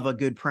I love a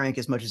good prank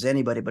as much as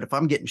anybody. But if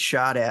I'm getting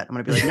shot at, I'm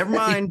gonna be like, never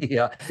mind.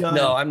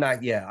 No, I'm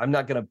not. Yeah, I'm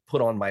not gonna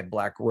put on my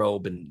black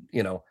robe and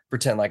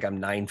pretend like I'm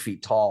 9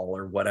 feet tall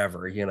or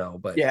whatever.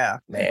 But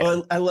man,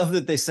 well, I love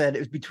that they said it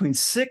was between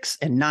 6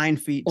 and 9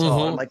 feet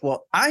tall. I'm like,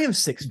 well, I am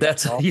 6 feet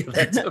tall.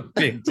 That's a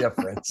big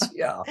difference.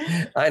 Yeah,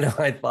 I know.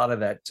 I thought of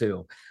that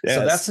too. Yes.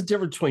 So that's the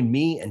difference between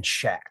me and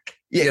Shaq.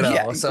 I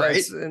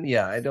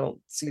don't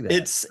see that.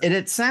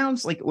 It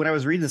sounds like, when I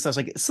was reading this, I was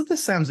like, so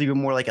this sounds even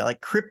more like a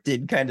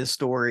cryptid kind of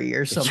story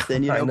or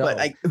something,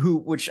 but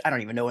which I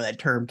don't even know when that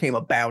term came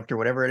about or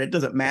whatever, and it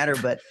doesn't matter.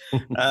 But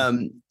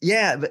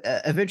but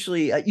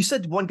eventually, you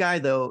said one guy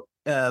though,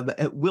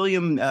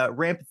 William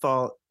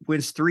Rampenthal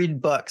wins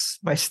 $3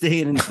 by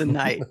staying in the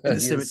night in the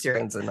cemetery.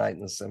 Spends the night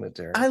in the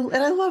cemetery. I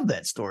love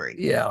that story.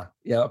 Yeah,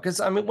 because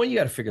I mean, you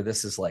got to figure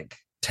this is like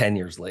 10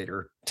 years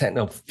later,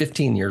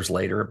 15 years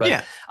later,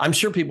 but I'm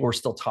sure people were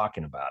still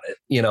talking about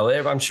it.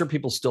 I'm sure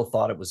people still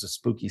thought it was a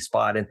spooky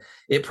spot, and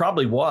it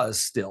probably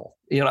was still,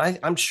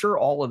 I'm sure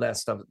all of that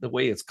stuff, the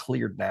way it's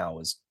cleared now,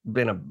 has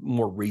been a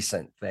more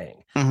recent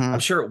thing. I'm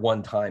sure at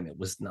one time it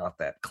was not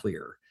that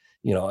clear.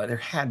 There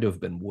had to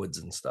have been woods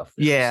and stuff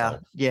there,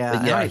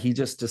 But he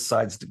just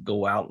decides to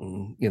go out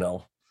and,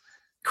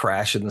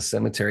 crash in the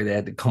cemetery. They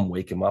had to come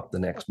wake him up the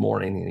next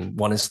morning, and he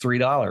won his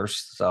 $3.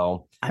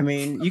 So I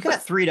mean, you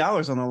got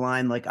 $3 on the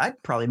line. Like,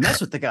 I'd probably mess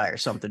with the guy or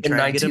something,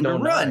 try to get him to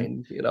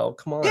run.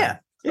 Come on.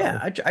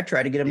 I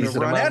try to get him to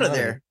run out of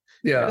there.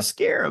 Yeah, to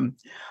scare him.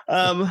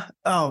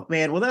 Oh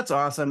man, well, that's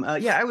awesome.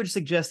 I would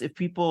suggest, if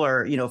people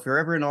are, if you're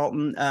ever in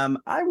Alton,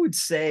 I would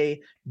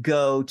say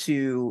go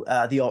to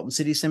the Alton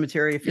City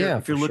Cemetery if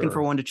you're looking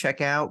for one to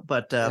check out.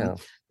 But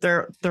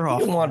they're you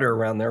awful. can wander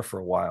around there for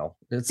a while.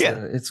 It's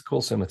a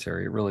cool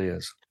cemetery. It really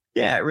is.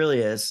 Yeah, it really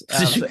is.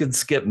 You can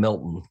skip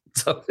Milton.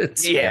 So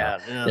it's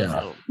don't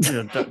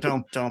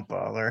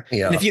bother.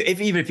 Yeah. And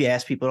even if you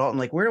ask people at Alton,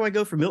 like, where do I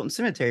go for Milton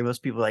Cemetery?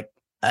 Most people are like,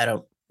 I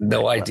don't.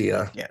 No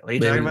idea. Yeah, they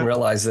didn't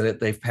realize that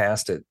they've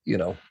passed it,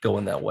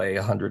 going that way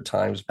 100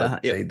 times,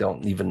 but they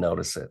don't even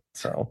notice it.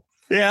 So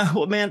yeah,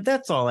 well, man,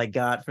 that's all I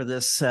got for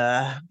this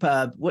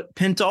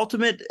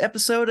penultimate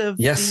episode of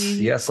yes,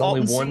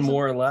 only Alton one season?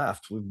 more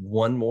left. We've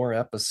one more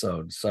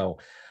episode. So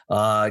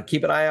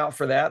keep an eye out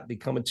for that. Be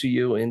coming to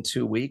you in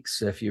 2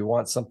 weeks. If you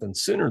want something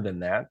sooner than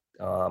that,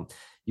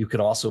 you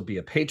can also be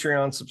a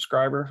Patreon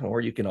subscriber,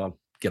 or you can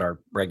get our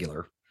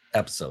regular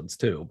episodes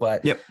too.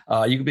 But you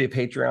can be a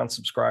Patreon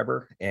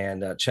subscriber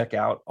and check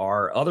out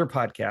our other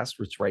podcast,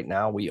 which right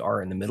now we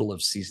are in the middle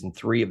of season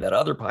 3 of that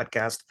other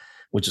podcast,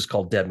 which is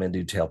called Dead Men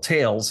Do Tell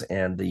Tales.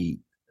 And the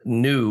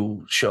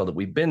new show that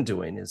we've been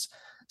doing is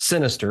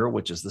Sinister,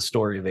 which is the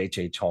story of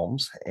H.H.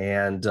 Holmes.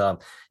 And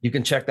you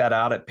can check that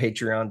out at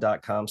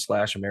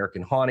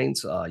patreon.com/American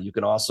Hauntings. You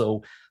can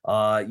also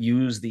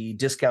use the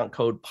discount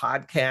code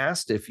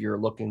podcast if you're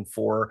looking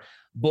for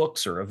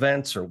books or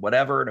events or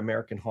whatever at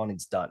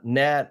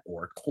AmericanHauntings.net,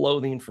 or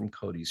clothing from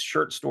Cody's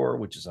shirt store,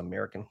 which is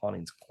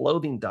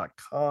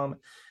AmericanHauntingsClothing.com.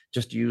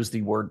 Just use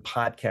the word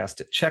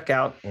podcast at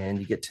checkout and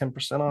you get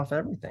 10% off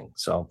everything.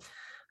 So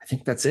I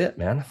think that's it,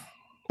 man.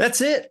 That's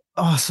it.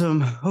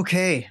 Awesome.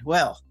 Okay.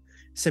 Well,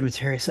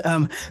 cemeteries.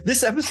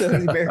 This episode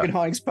of the American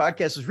Hauntings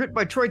podcast was written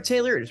by Troy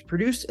Taylor. It is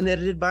produced and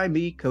edited by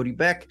me, Cody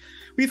Beck.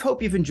 We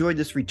hope you've enjoyed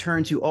this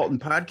return to Alton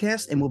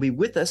podcast and will be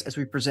with us as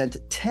we present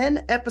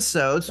 10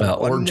 episodes.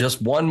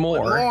 Just one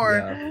more.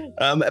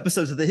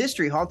 Episodes of the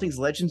history, hauntings,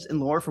 legends,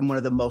 and lore from one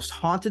of the most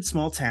haunted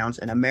small towns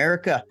in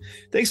America.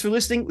 Thanks for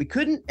listening. We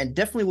couldn't and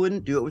definitely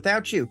wouldn't do it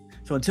without you.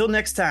 So until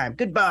next time,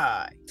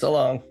 goodbye. So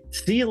long.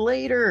 See you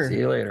later. See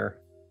you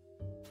later.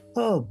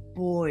 Oh,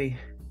 boy.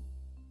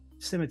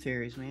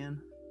 Cemeteries, man.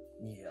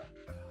 Yeah.